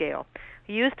readability scale.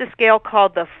 We used a scale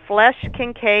called the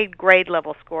Flesch-Kincaid grade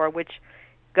level score, which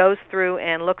goes through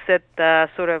and looks at the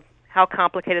sort of how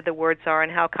complicated the words are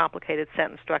and how complicated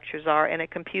sentence structures are, and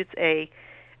it computes a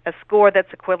score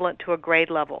that's equivalent to a grade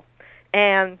level.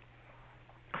 And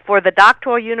for the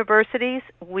doctoral universities,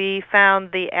 we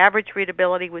found the average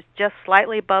readability was just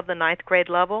slightly above the 9th grade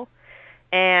level,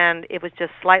 and it was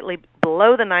just slightly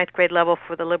below the 9th grade level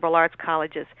for the liberal arts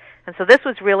colleges. And so this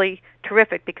was really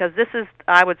terrific, because this is,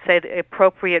 I would say, the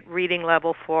appropriate reading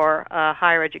level for a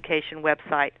higher education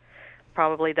website.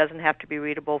 Probably doesn't have to be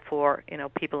readable for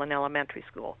people in elementary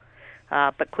school.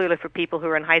 But clearly for people who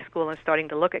are in high school and starting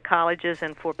to look at colleges,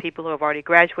 and for people who have already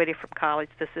graduated from college,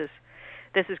 this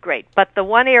is great. But the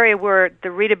one area where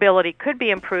the readability could be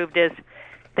improved is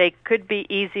they could be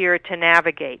easier to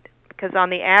navigate, because on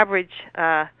the average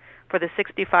for the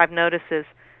 65 notices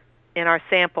in our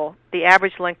sample, the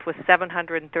average length was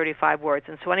 735 words.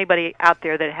 And so anybody out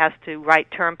there that has to write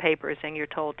term papers and you're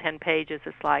told 10 pages,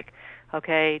 it's like,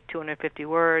 okay, 250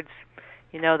 words.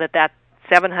 You know that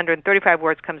 735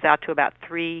 words comes out to about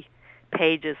 3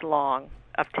 pages long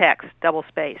of text,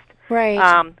 double-spaced.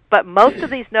 Right. But most of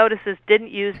these notices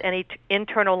didn't use any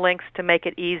internal links to make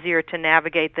it easier to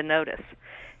navigate the notice.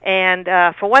 And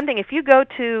for one thing, if you go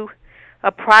to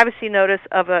a privacy notice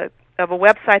of a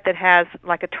website that has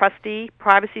like a trustee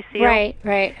privacy seal,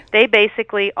 right. They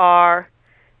basically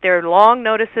they're long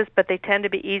notices, but they tend to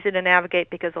be easy to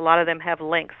navigate because a lot of them have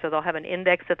links. So they'll have an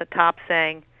index at the top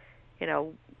saying,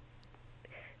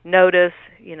 notice,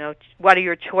 what are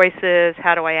your choices?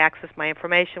 How do I access my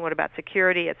information? What about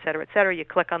security, et cetera, et cetera? You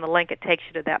click on the link, it takes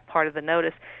you to that part of the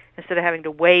notice instead of having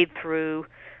to wade through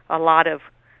a lot of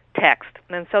text.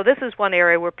 And so this is one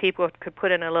area where people could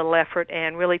put in a little effort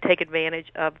and really take advantage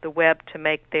of the web to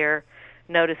make their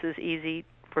notices easy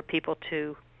for people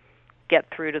to get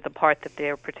through to the part that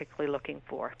they're particularly looking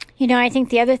for. I think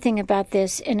the other thing about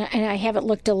this, and I haven't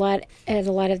looked a lot at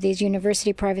a lot of these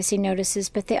university privacy notices,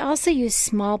 but they also use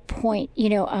small point.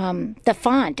 The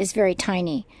font is very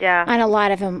tiny on a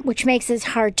lot of them, which makes it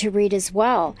hard to read as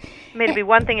well. I mean, it'd be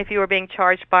one thing if you were being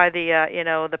charged by the,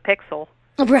 the pixel.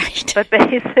 Right. But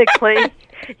basically,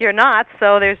 you're not,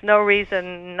 so there's no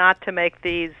reason not to make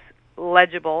these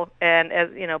legible. And as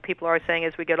you know, people are saying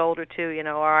as we get older too, you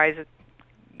know, our eyes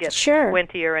get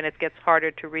squintier and it gets harder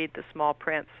to read the small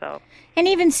print. So, and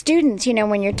even students, you know,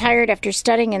 when you're tired after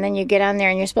studying and then you get on there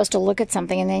and you're supposed to look at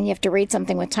something and then you have to read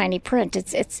something with tiny print,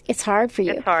 it's hard for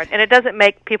you. It's hard, and it doesn't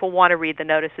make people want to read the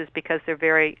notices because they're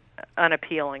very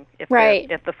unappealing if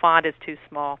the font is too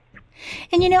small.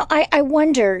 And, you know, I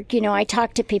wonder, you know, I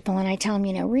talk to people and I tell them,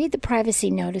 you know, read the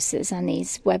privacy notices on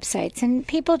these websites. And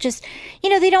people just, you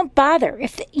know, they don't bother.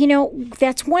 If, you know,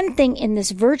 that's one thing in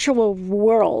this virtual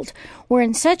world. We're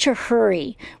in such a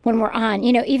hurry when we're on,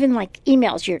 you know, even like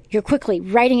emails. You're quickly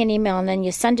writing an email and then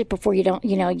you send it before you don't,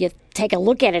 you know, you take a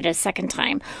look at it a second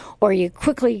time, or you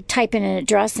quickly type in an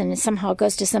address and somehow it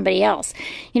goes to somebody else.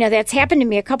 You know, that's happened to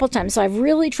me a couple times, so I've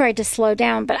really tried to slow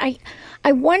down. But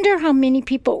I wonder how many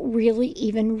people really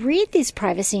even read these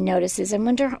privacy notices. I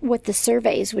wonder what the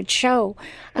surveys would show,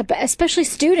 especially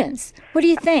students. What do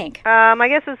you think? I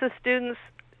guess as the students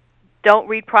don't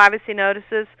read privacy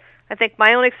notices, I think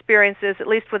my own experience is, at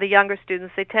least with the younger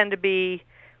students, they tend to be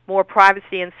more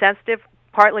privacy insensitive,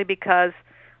 partly because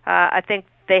I think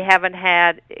they haven't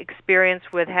had experience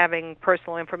with having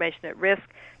personal information at risk.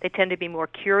 They tend to be more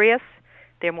curious.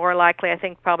 They're more likely, I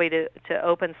think, probably to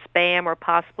open spam or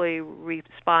possibly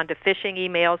respond to phishing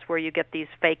emails where you get these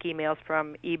fake emails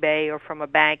from eBay or from a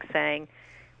bank saying,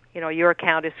 you know, your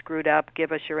account is screwed up,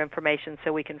 give us your information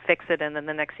so we can fix it, and then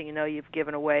the next thing you know, you've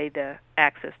given away the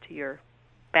access to your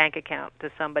bank account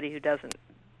to somebody who doesn't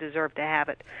deserve to have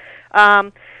it.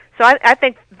 So I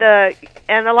think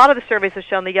and a lot of the surveys have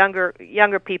shown the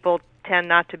younger people tend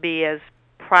not to be as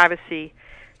privacy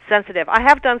sensitive. I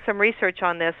have done some research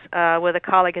on this with a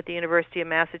colleague at the University of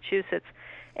Massachusetts,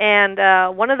 and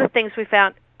one of the things we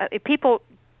found, people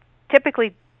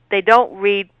typically, they don't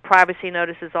read privacy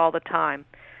notices all the time,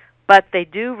 but they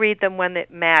do read them when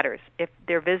it matters. If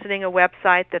they're visiting a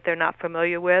website that they're not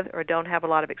familiar with or don't have a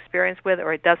lot of experience with,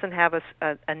 or it doesn't have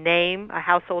a name, a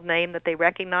household name that they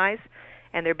recognize,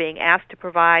 and they're being asked to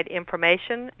provide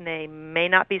information, and they may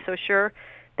not be so sure,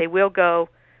 they will go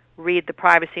read the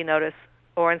privacy notice.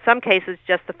 Or in some cases,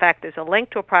 just the fact there's a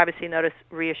link to a privacy notice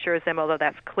reassures them, although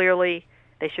that's clearly,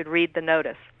 they should read the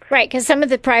notice. Right, because some of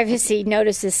the privacy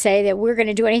notices say that we're going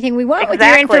to do anything we want with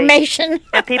your information.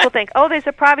 And people think, oh, there's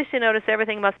a privacy notice,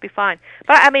 everything must be fine.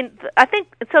 But I mean, I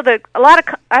think, so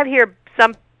I hear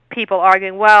some people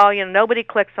arguing, well, you know, nobody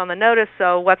clicks on the notice,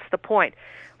 so what's the point?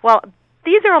 Well,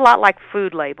 these are a lot like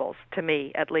food labels, to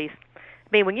me, at least. I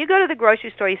mean, when you go to the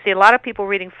grocery store, you see a lot of people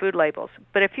reading food labels.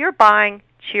 But if you're buying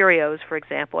Cheerios, for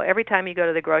example, every time you go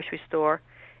to the grocery store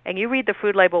and you read the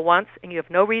food label once and you have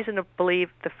no reason to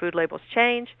believe the food labels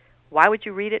change, why would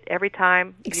you read it every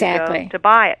time you go to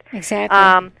buy it?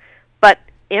 Exactly. But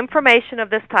information of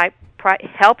this type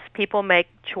helps people make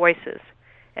choices.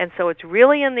 And so it's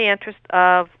really in the interest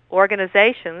of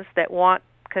organizations that want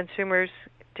consumers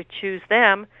to choose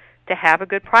them to have a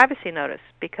good privacy notice,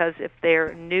 because if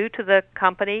they're new to the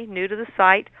company, new to the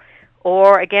site,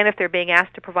 or again, if they're being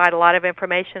asked to provide a lot of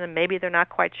information and maybe they're not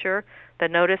quite sure, the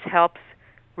notice helps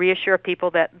reassure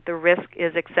people that the risk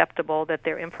is acceptable, that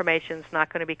their information is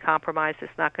not going to be compromised,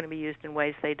 it's not going to be used in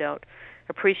ways they don't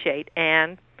appreciate.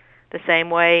 And the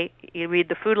same way, you read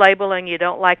the food label and you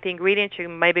don't like the ingredients, you're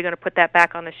maybe going to put that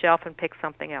back on the shelf and pick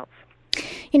something else.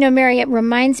 You know, Mary, it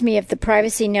reminds me of the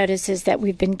privacy notices that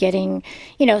we've been getting,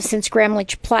 you know, since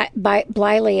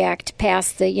Gramm-Leach-Bliley Act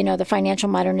passed, the Financial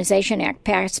Modernization Act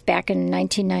passed back in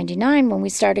 1999, when we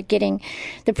started getting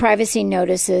the privacy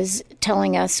notices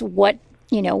telling us what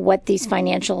these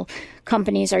financial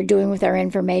companies are doing with our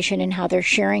information and how they're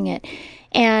sharing it.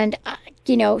 And,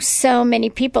 you know, so many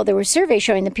people, there were surveys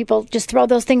showing that people just throw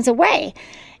those things away.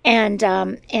 And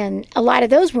a lot of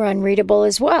those were unreadable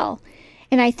as well.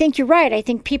 And I think you're right. I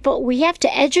think we have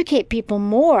to educate people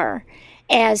more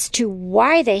as to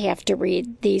why they have to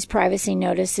read these privacy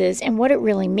notices and what it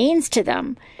really means to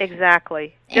them.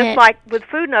 Exactly. Just like with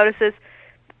food notices,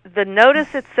 the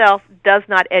notice itself does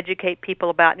not educate people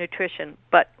about nutrition.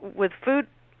 But with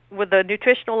the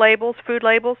nutritional labels, food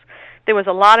labels, there was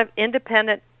a lot of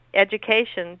independent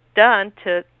education done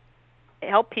to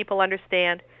help people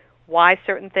understand why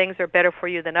certain things are better for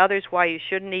you than others, why you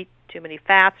shouldn't eat too many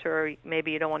fats, or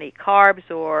maybe you don't want to eat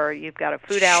carbs, or you've got a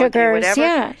food allergy, or whatever.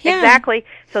 Yeah. Exactly.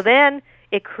 So then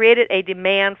it created a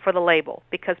demand for the label,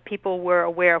 because people were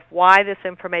aware of why this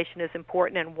information is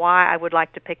important and why I would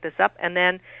like to pick this up. And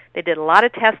then they did a lot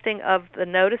of testing of the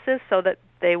notices so that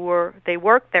they work.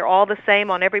 They're all the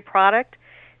same on every product.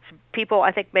 So people,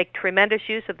 I think, make tremendous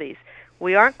use of these.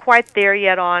 We aren't quite there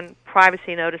yet on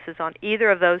privacy notices on either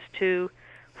of those two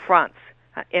fronts.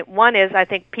 One is, I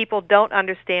think people don't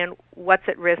understand what's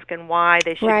at risk and why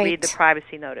they should Right. read the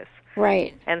privacy notice.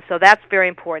 Right. And so that's very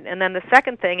important. And then the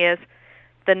second thing is,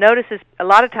 the notices, a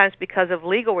lot of times because of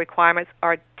legal requirements,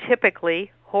 are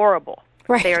typically horrible.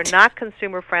 Right. They are not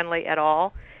consumer friendly at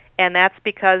all, and that's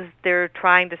because they're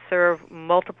trying to serve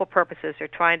multiple purposes. They're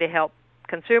trying to help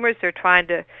consumers. They're trying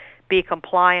to be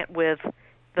compliant with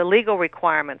the legal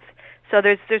requirements. So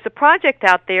there's a project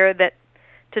out there that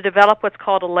to develop what's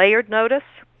called a layered notice,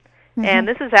 and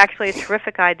this is actually a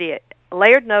terrific idea. A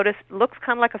layered notice looks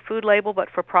kind of like a food label, but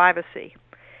for privacy.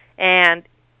 And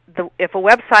if a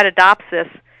website adopts this,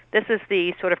 this is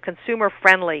the sort of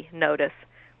consumer-friendly notice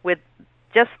with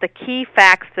just the key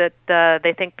facts that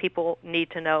they think people need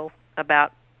to know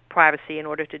about privacy in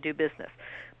order to do business.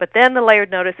 But then the layered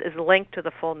notice is linked to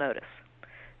the full notice.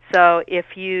 So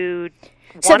if you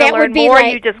want to learn more,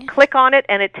 you just click on it,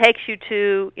 and it takes you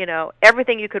to,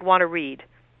 everything you could want to read.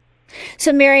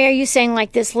 So, Mary, are you saying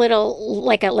like this little,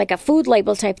 like a food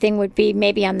label type thing would be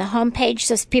maybe on the home page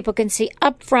so people can see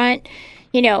up front,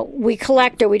 we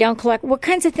collect or we don't collect? What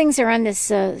kinds of things are on this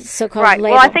so-called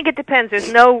label? Well, I think it depends.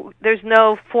 There's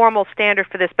no formal standard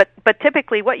for this, but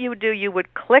typically what you would do, you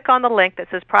would click on the link that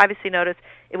says privacy notice.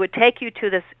 It would take you to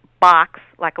this box,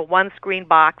 like a one-screen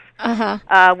box,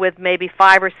 with maybe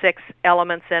 5 or 6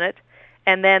 elements in it,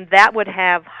 and then that would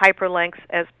have hyperlinks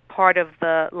as part of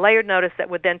the layered notice that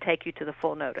would then take you to the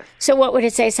full notice. So what would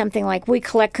it say? Something like, we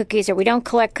collect cookies or we don't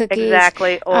collect cookies?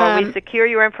 Exactly. Or we secure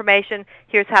your information.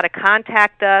 Here's how to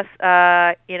contact us.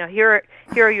 Here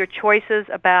are your choices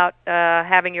about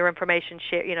having your information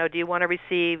shared. Do you want to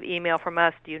receive email from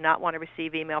us? Do you not want to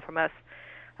receive email from us?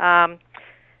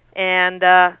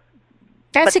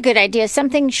 That's a good idea.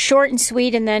 Something short and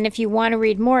sweet, and then if you want to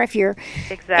read more, if you're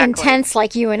intense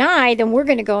like you and I, then we're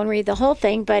going to go and read the whole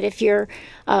thing. But if you're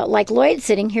like Lloyd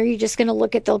sitting here, you're just going to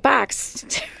look at the box.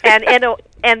 and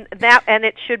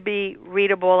it should be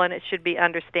readable and it should be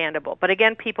understandable. But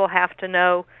again, people have to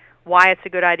know why it's a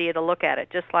good idea to look at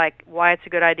it, just like why it's a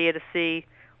good idea to see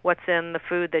what's in the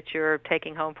food that you're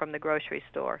taking home from the grocery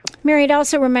store. Mary, it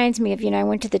also reminds me of, I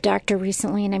went to the doctor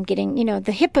recently and I'm getting,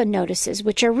 the HIPAA notices,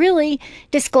 which are really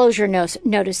disclosure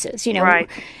notices, Right.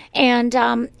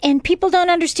 And people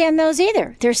don't understand those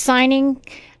either. They're signing,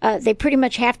 they pretty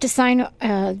much have to sign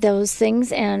those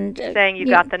things and... saying you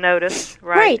got the notice,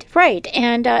 right? Right.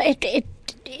 And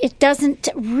it doesn't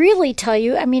really tell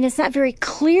you. I mean, it's not very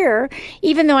clear,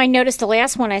 even though I noticed the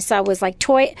last one I saw was like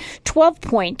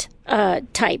 12-point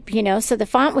type, so the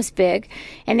font was big,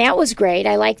 and that was great.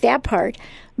 I like that part.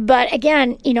 But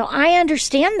again, I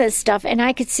understand this stuff, and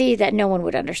I could see that no one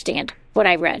would understand what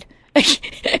I read.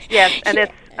 Yes, and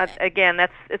it's, again,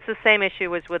 it's the same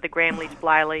issue as with the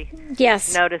Gramm-Leach-Bliley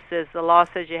notices. The law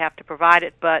says you have to provide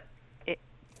it, but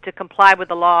to comply with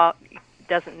the law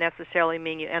doesn't necessarily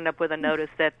mean you end up with a notice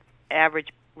that average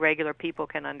regular people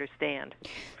can understand.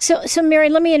 So Mary,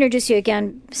 let me introduce you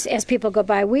again as people go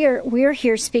by. We're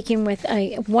here speaking with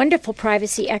a wonderful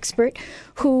privacy expert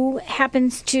who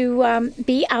happens to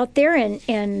be out there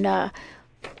in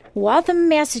Waltham,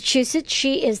 Massachusetts.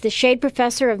 She is the Shade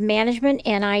Professor of Management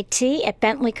and IT at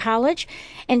Bentley College,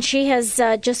 and she has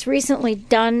just recently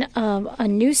done a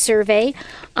new survey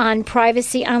on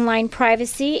privacy, online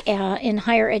privacy in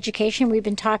higher education. We've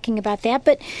been talking about that,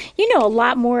 but you know a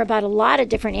lot more about a lot of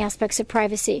different aspects of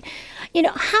privacy.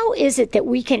 How is it that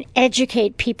we can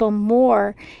educate people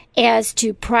more as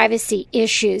to privacy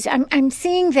issues? I'm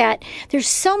seeing that there's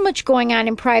so much going on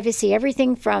in privacy,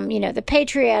 everything from, the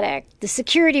Patriot Act, the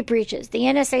security breaches, the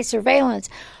NSA surveillance,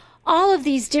 all of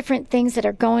these different things that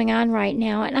are going on right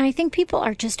now, and I think people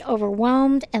are just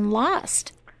overwhelmed and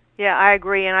lost. Yeah, I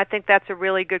agree, and I think that's a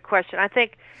really good question. I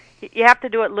think you have to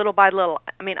do it little by little.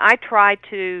 I mean, I try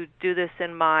to do this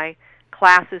in my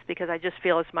classes because I just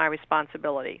feel it's my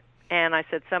responsibility. And I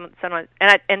said,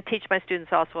 and teach my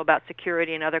students also about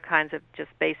security and other kinds of just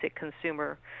basic a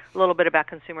little bit about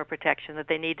consumer protection, that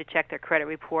they need to check their credit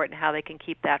report and how they can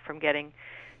keep that from getting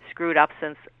screwed up,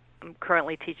 since I'm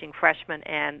currently teaching freshmen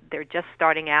and they're just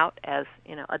starting out as,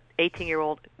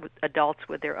 18-year-old adults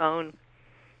with their own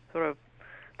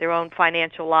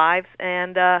financial lives.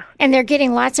 And they're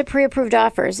getting lots of pre-approved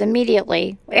offers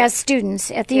immediately as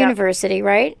students at the university,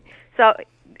 right? So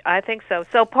I think so.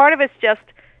 So part of it's just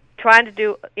trying to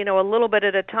do, a little bit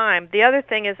at a time. The other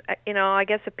thing is, I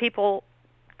guess if people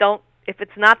if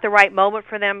it's not the right moment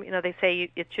for them, they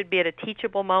say it should be at a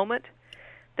teachable moment,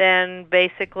 then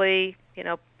basically,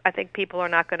 I think people are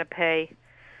not going to pay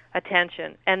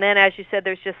attention. And then, as you said,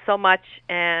 there's just so much,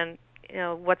 and,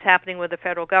 what's happening with the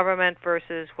federal government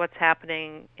versus what's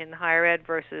happening in higher ed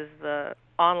versus the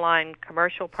online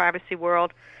commercial privacy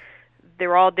world.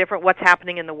 they're all different. What's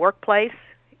happening in the workplace?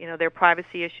 There are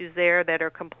privacy issues there that are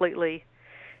completely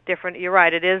different. You're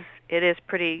right. It is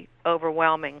pretty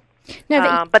overwhelming.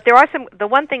 No, but there are some. The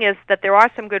one thing is that there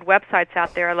are some good websites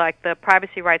out there, like the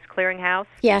Privacy Rights Clearinghouse.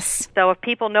 Yes. So if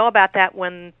people know about that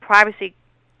when privacy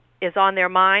is on their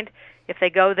mind, if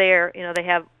they go there, they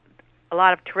have a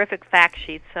lot of terrific fact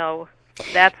sheets. So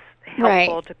that's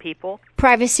helpful to people.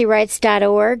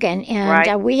 PrivacyRights.org, and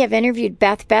right. We have interviewed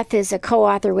Beth. Beth is a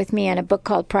co-author with me on a book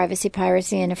called Privacy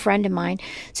Piracy, and a friend of mine.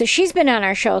 So she's been on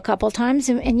our show a couple times,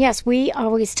 and yes, we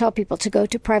always tell people to go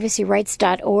to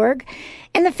PrivacyRights.org.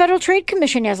 And the Federal Trade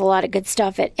Commission has a lot of good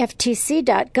stuff at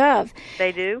FTC.gov.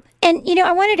 They do. And,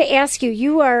 I wanted to ask you,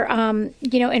 you are,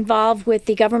 involved with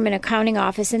the Government Accounting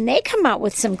Office, and they come out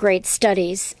with some great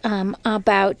studies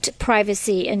about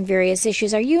privacy and various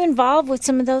issues. Are you involved with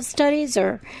some of those studies,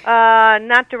 or?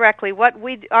 Not directly. What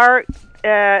our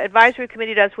advisory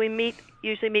committee does, we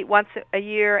usually meet once a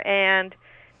year and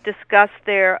discuss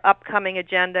their upcoming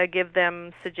agenda, give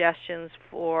them suggestions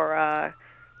for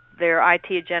their IT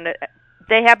agenda.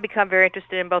 They have become very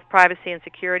interested in both privacy and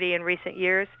security in recent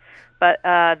years, but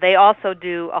they also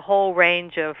do a whole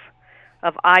range of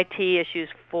IT issues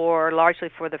largely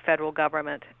for the federal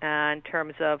government in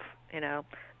terms of,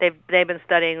 they've been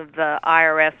studying the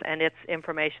IRS and its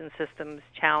information systems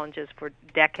challenges for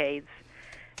decades,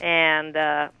 and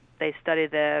they study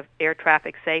the air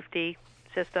traffic safety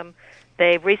system.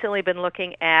 They've recently been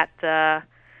looking at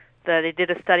they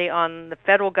did a study on the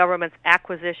federal government's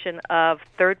acquisition of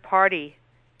third-party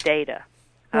data,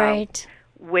 right,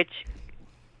 which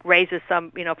raises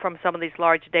some, from some of these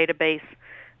large database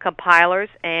compilers,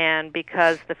 and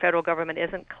because the federal government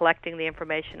isn't collecting the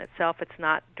information itself, it's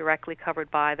not directly covered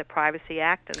by the Privacy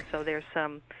Act, and so there's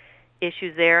some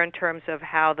issues there in terms of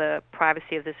how the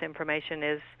privacy of this information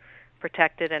is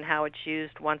protected and how it's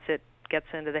used once it gets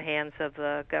into the hands of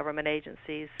the government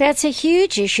agencies. That's a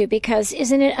huge issue, because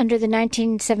isn't it under the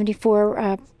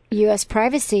 1974 U.S.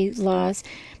 Privacy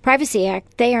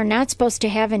Act, they are not supposed to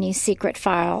have any secret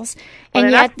files,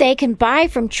 and yet they can buy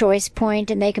from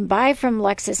ChoicePoint, and they can buy from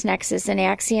LexisNexis and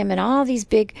Axiom and all these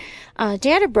big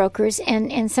data brokers,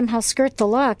 and somehow skirt the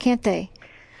law, can't they?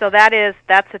 So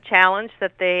that's a challenge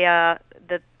that they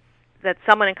that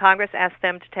someone in Congress asked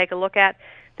them to take a look at.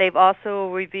 They've also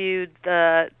reviewed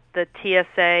the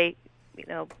TSA,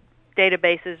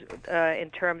 databases in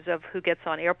terms of who gets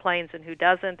on airplanes and who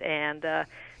doesn't, and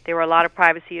there were a lot of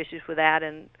privacy issues with that,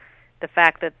 and the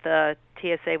fact that the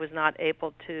TSA was not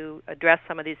able to address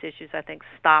some of these issues, I think,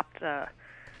 stopped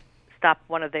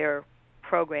one of their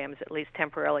programs, at least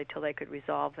temporarily, till they could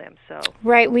resolve them. So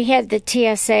right, we had the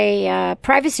TSA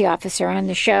privacy officer on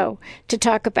the show to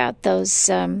talk about those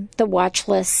the watch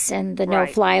lists and the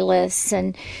no-fly lists,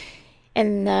 and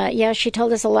she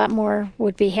told us a lot more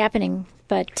would be happening.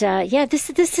 But this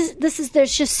is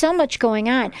there's just so much going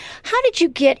on. How did you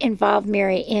get involved,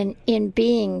 Mary, in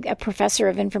being a professor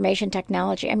of information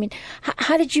technology? I mean,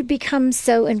 how did you become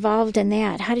so involved in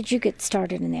that? How did you get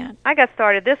started in that? I got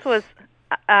started. This was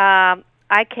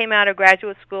I came out of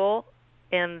graduate school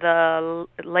in the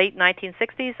late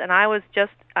 1960s, and I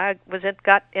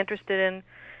got interested in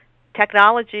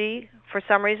technology for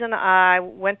some reason. I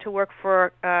went to work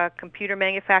for a computer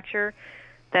manufacturer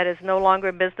that is no longer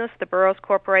in business, the Burroughs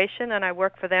Corporation, and I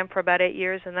worked for them for about 8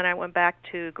 years, and then I went back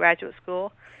to graduate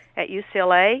school at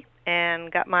UCLA and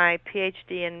got my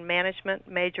PhD in management,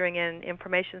 majoring in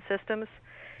information systems,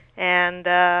 and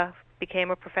became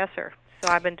a professor.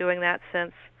 So I've been doing that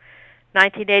since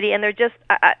 1980, and they're just,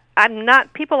 I'm not,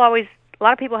 a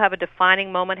lot of people have a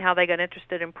defining moment how they got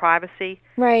interested in privacy.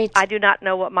 Right. I do not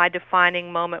know what my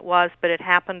defining moment was, but it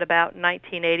happened about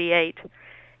 1988,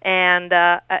 and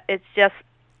it's just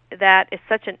that it's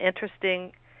such an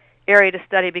interesting area to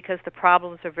study because the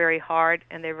problems are very hard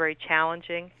and they're very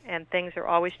challenging, and things are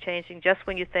always changing. Just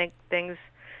when you think things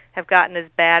have gotten as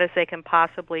bad as they can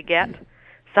possibly get,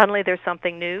 suddenly there's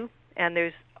something new, and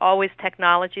there's always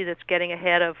technology that's getting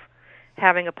ahead of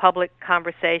having a public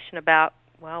conversation about,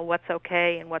 well, what's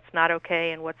okay and what's not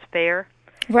okay and what's fair.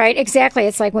 Right, exactly.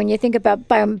 It's like when you think about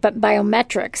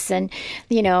biometrics and,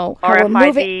 how RFIDs. we're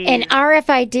moving. And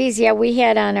RFIDs, yeah, we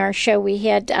had on our show, we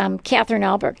had Catherine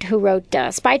Albrecht, who wrote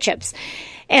Spy Chips.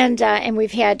 And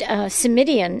we've had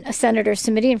Senator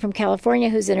Simitian from California,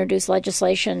 who's introduced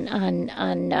legislation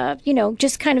on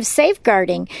just kind of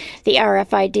safeguarding the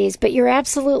RFIDs. But you're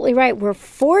absolutely right. We're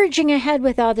forging ahead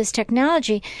with all this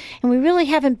technology, and we really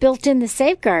haven't built in the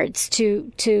safeguards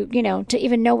to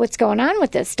even know what's going on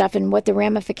with this stuff and what the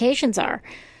ramifications are.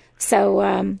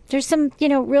 So there's some,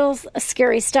 real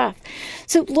scary stuff.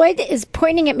 So Lloyd is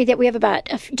pointing at me that we have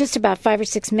just about 5 or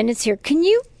 6 minutes here. Can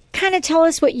you kind of tell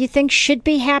us what you think should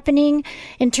be happening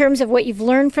in terms of what you've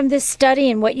learned from this study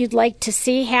and what you'd like to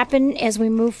see happen as we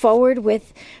move forward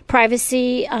with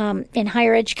privacy in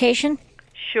higher education?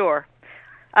 Sure.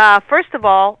 First of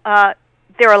all,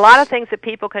 there are a lot of things that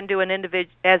people can do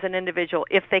as an individual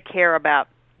if they care about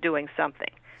doing something.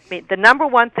 I mean, the number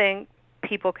one thing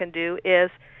people can do is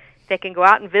they can go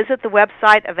out and visit the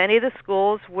website of any of the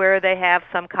schools where they have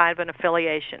some kind of an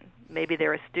affiliation. Maybe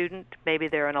they're a student, maybe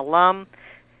they're an alum,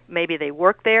 maybe they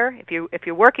work there. If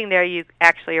you're working there, you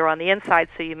actually are on the inside,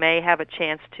 so you may have a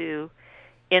chance to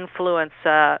influence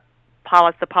the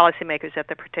policymakers at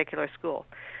the particular school.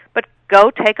 But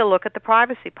go take a look at the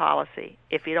privacy policy.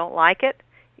 If you don't like it,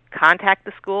 contact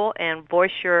the school and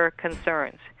voice your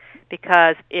concerns.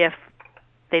 Because if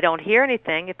they don't hear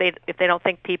anything, if they don't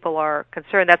think people are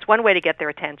concerned, that's one way to get their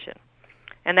attention.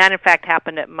 And that, in fact,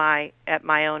 happened at my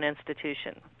own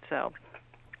institution. So,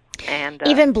 and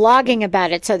even blogging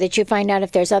about it so that you find out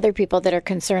if there's other people that are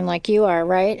concerned like you are,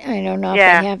 right? I don't know if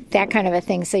they have that kind of a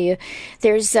thing. So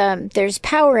there's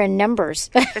power in numbers.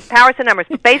 There's power in numbers.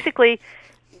 But basically,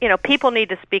 people need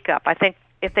to speak up. I think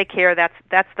if they care,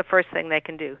 that's the first thing they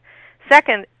can do.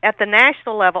 Second, at the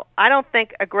national level, I don't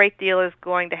think a great deal is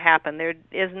going to happen. There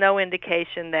is no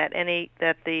indication that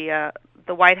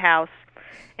the White House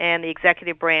and the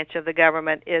executive branch of the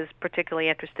government is particularly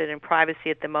interested in privacy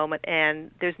at the moment,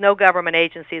 and there's no government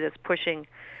agency that's pushing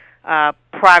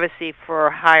privacy for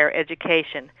higher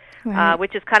education, right.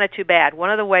 Which is kind of too bad. One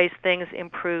of the ways things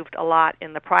improved a lot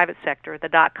in the private sector, the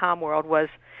dot-com world, was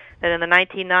that in the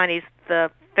 1990s, the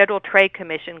Federal Trade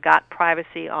Commission got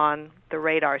privacy on the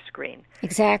radar screen.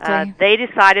 Exactly. They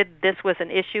decided this was an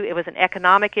issue. It was an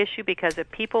economic issue because if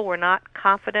people were not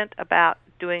confident about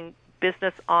doing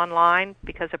business online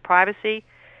because of privacy,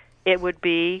 it would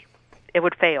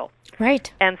fail.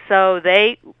 Right. And so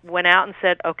they went out and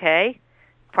said, okay,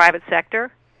 private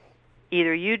sector,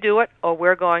 either you do it or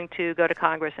we're going to go to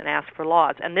Congress and ask for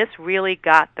laws. And this really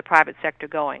got the private sector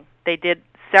going. They did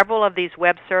several of these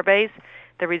web surveys.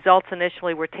 The results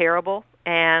initially were terrible,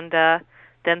 and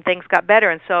then things got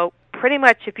better. And so pretty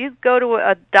much if you go to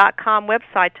a .com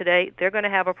website today, they're going to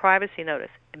have a privacy notice.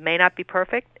 It may not be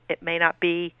perfect. It may not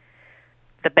be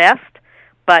the best,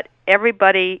 but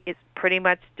everybody is pretty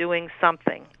much doing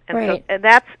something. And right.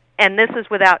 So, and this is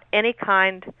without any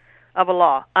kind of a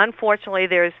law. Unfortunately,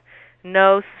 there's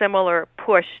no similar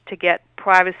push to get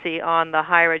privacy on the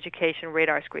higher education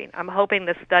radar screen. I'm hoping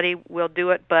the study will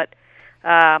do it, but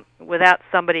without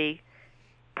somebody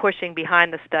pushing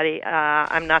behind the study,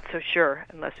 I'm not so sure,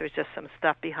 unless there's just some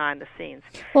stuff behind the scenes.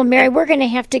 Well, Mary, we're going to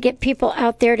have to get people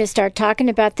out there to start talking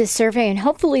about this survey, and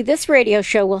hopefully this radio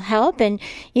show will help, and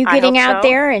you getting out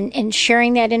there and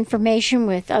sharing that information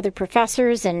with other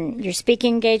professors and your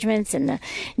speaking engagements and the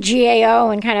GAO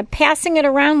and kind of passing it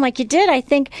around like you did. I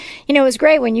think, it was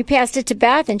great when you passed it to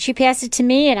Beth, and she passed it to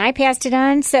me, and I passed it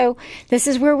on, so this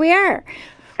is where we are.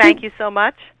 Thank you so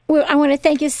much. Well, I want to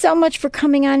thank you so much for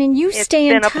coming on, and you stay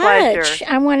in touch. It's been a pleasure.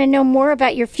 I want to know more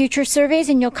about your future surveys,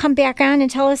 and you'll come back on and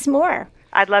tell us more.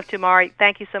 I'd love to, Mari.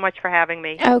 Thank you so much for having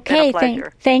me. Okay, it's been a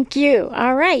pleasure. Thank you.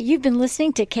 All right, you've been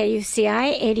listening to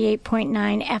KUCI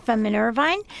 88.9 FM in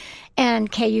Irvine and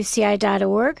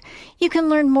KUCI.org. You can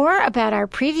learn more about our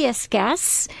previous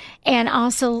guests and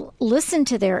also listen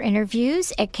to their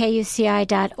interviews at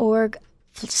KUCI.org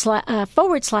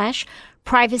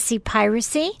 /privacy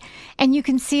piracy, and you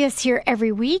can see us here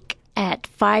every week at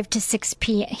 5 to 6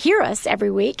 p.m. Hear us every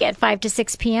week at 5 to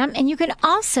 6 p.m. And you can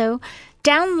also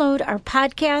download our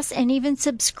podcast and even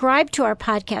subscribe to our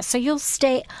podcast so you'll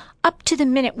stay up to the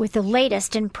minute with the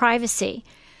latest in privacy.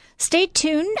 Stay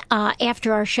tuned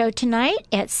after our show tonight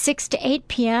at 6 to 8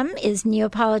 p.m. is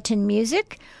Neapolitan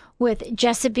Music with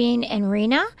Jessabine and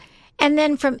Rena. And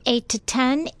then from 8 to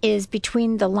 10 is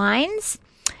Between the Lines.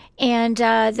 And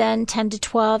then 10 to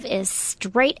 12 is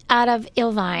Straight Out of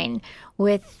Ilvine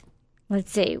with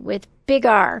Big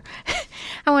R.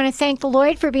 I want to thank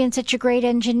Lloyd for being such a great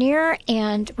engineer,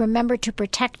 and remember to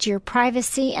protect your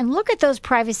privacy and look at those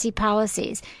privacy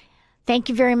policies. Thank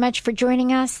you very much for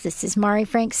joining us. This is Mari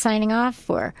Frank signing off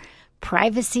for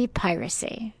Privacy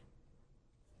Piracy.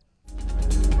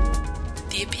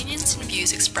 The opinions and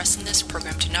views expressed in this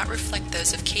program do not reflect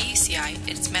those of KUCI,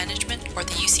 its management, or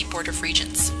the UC Board of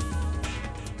Regents.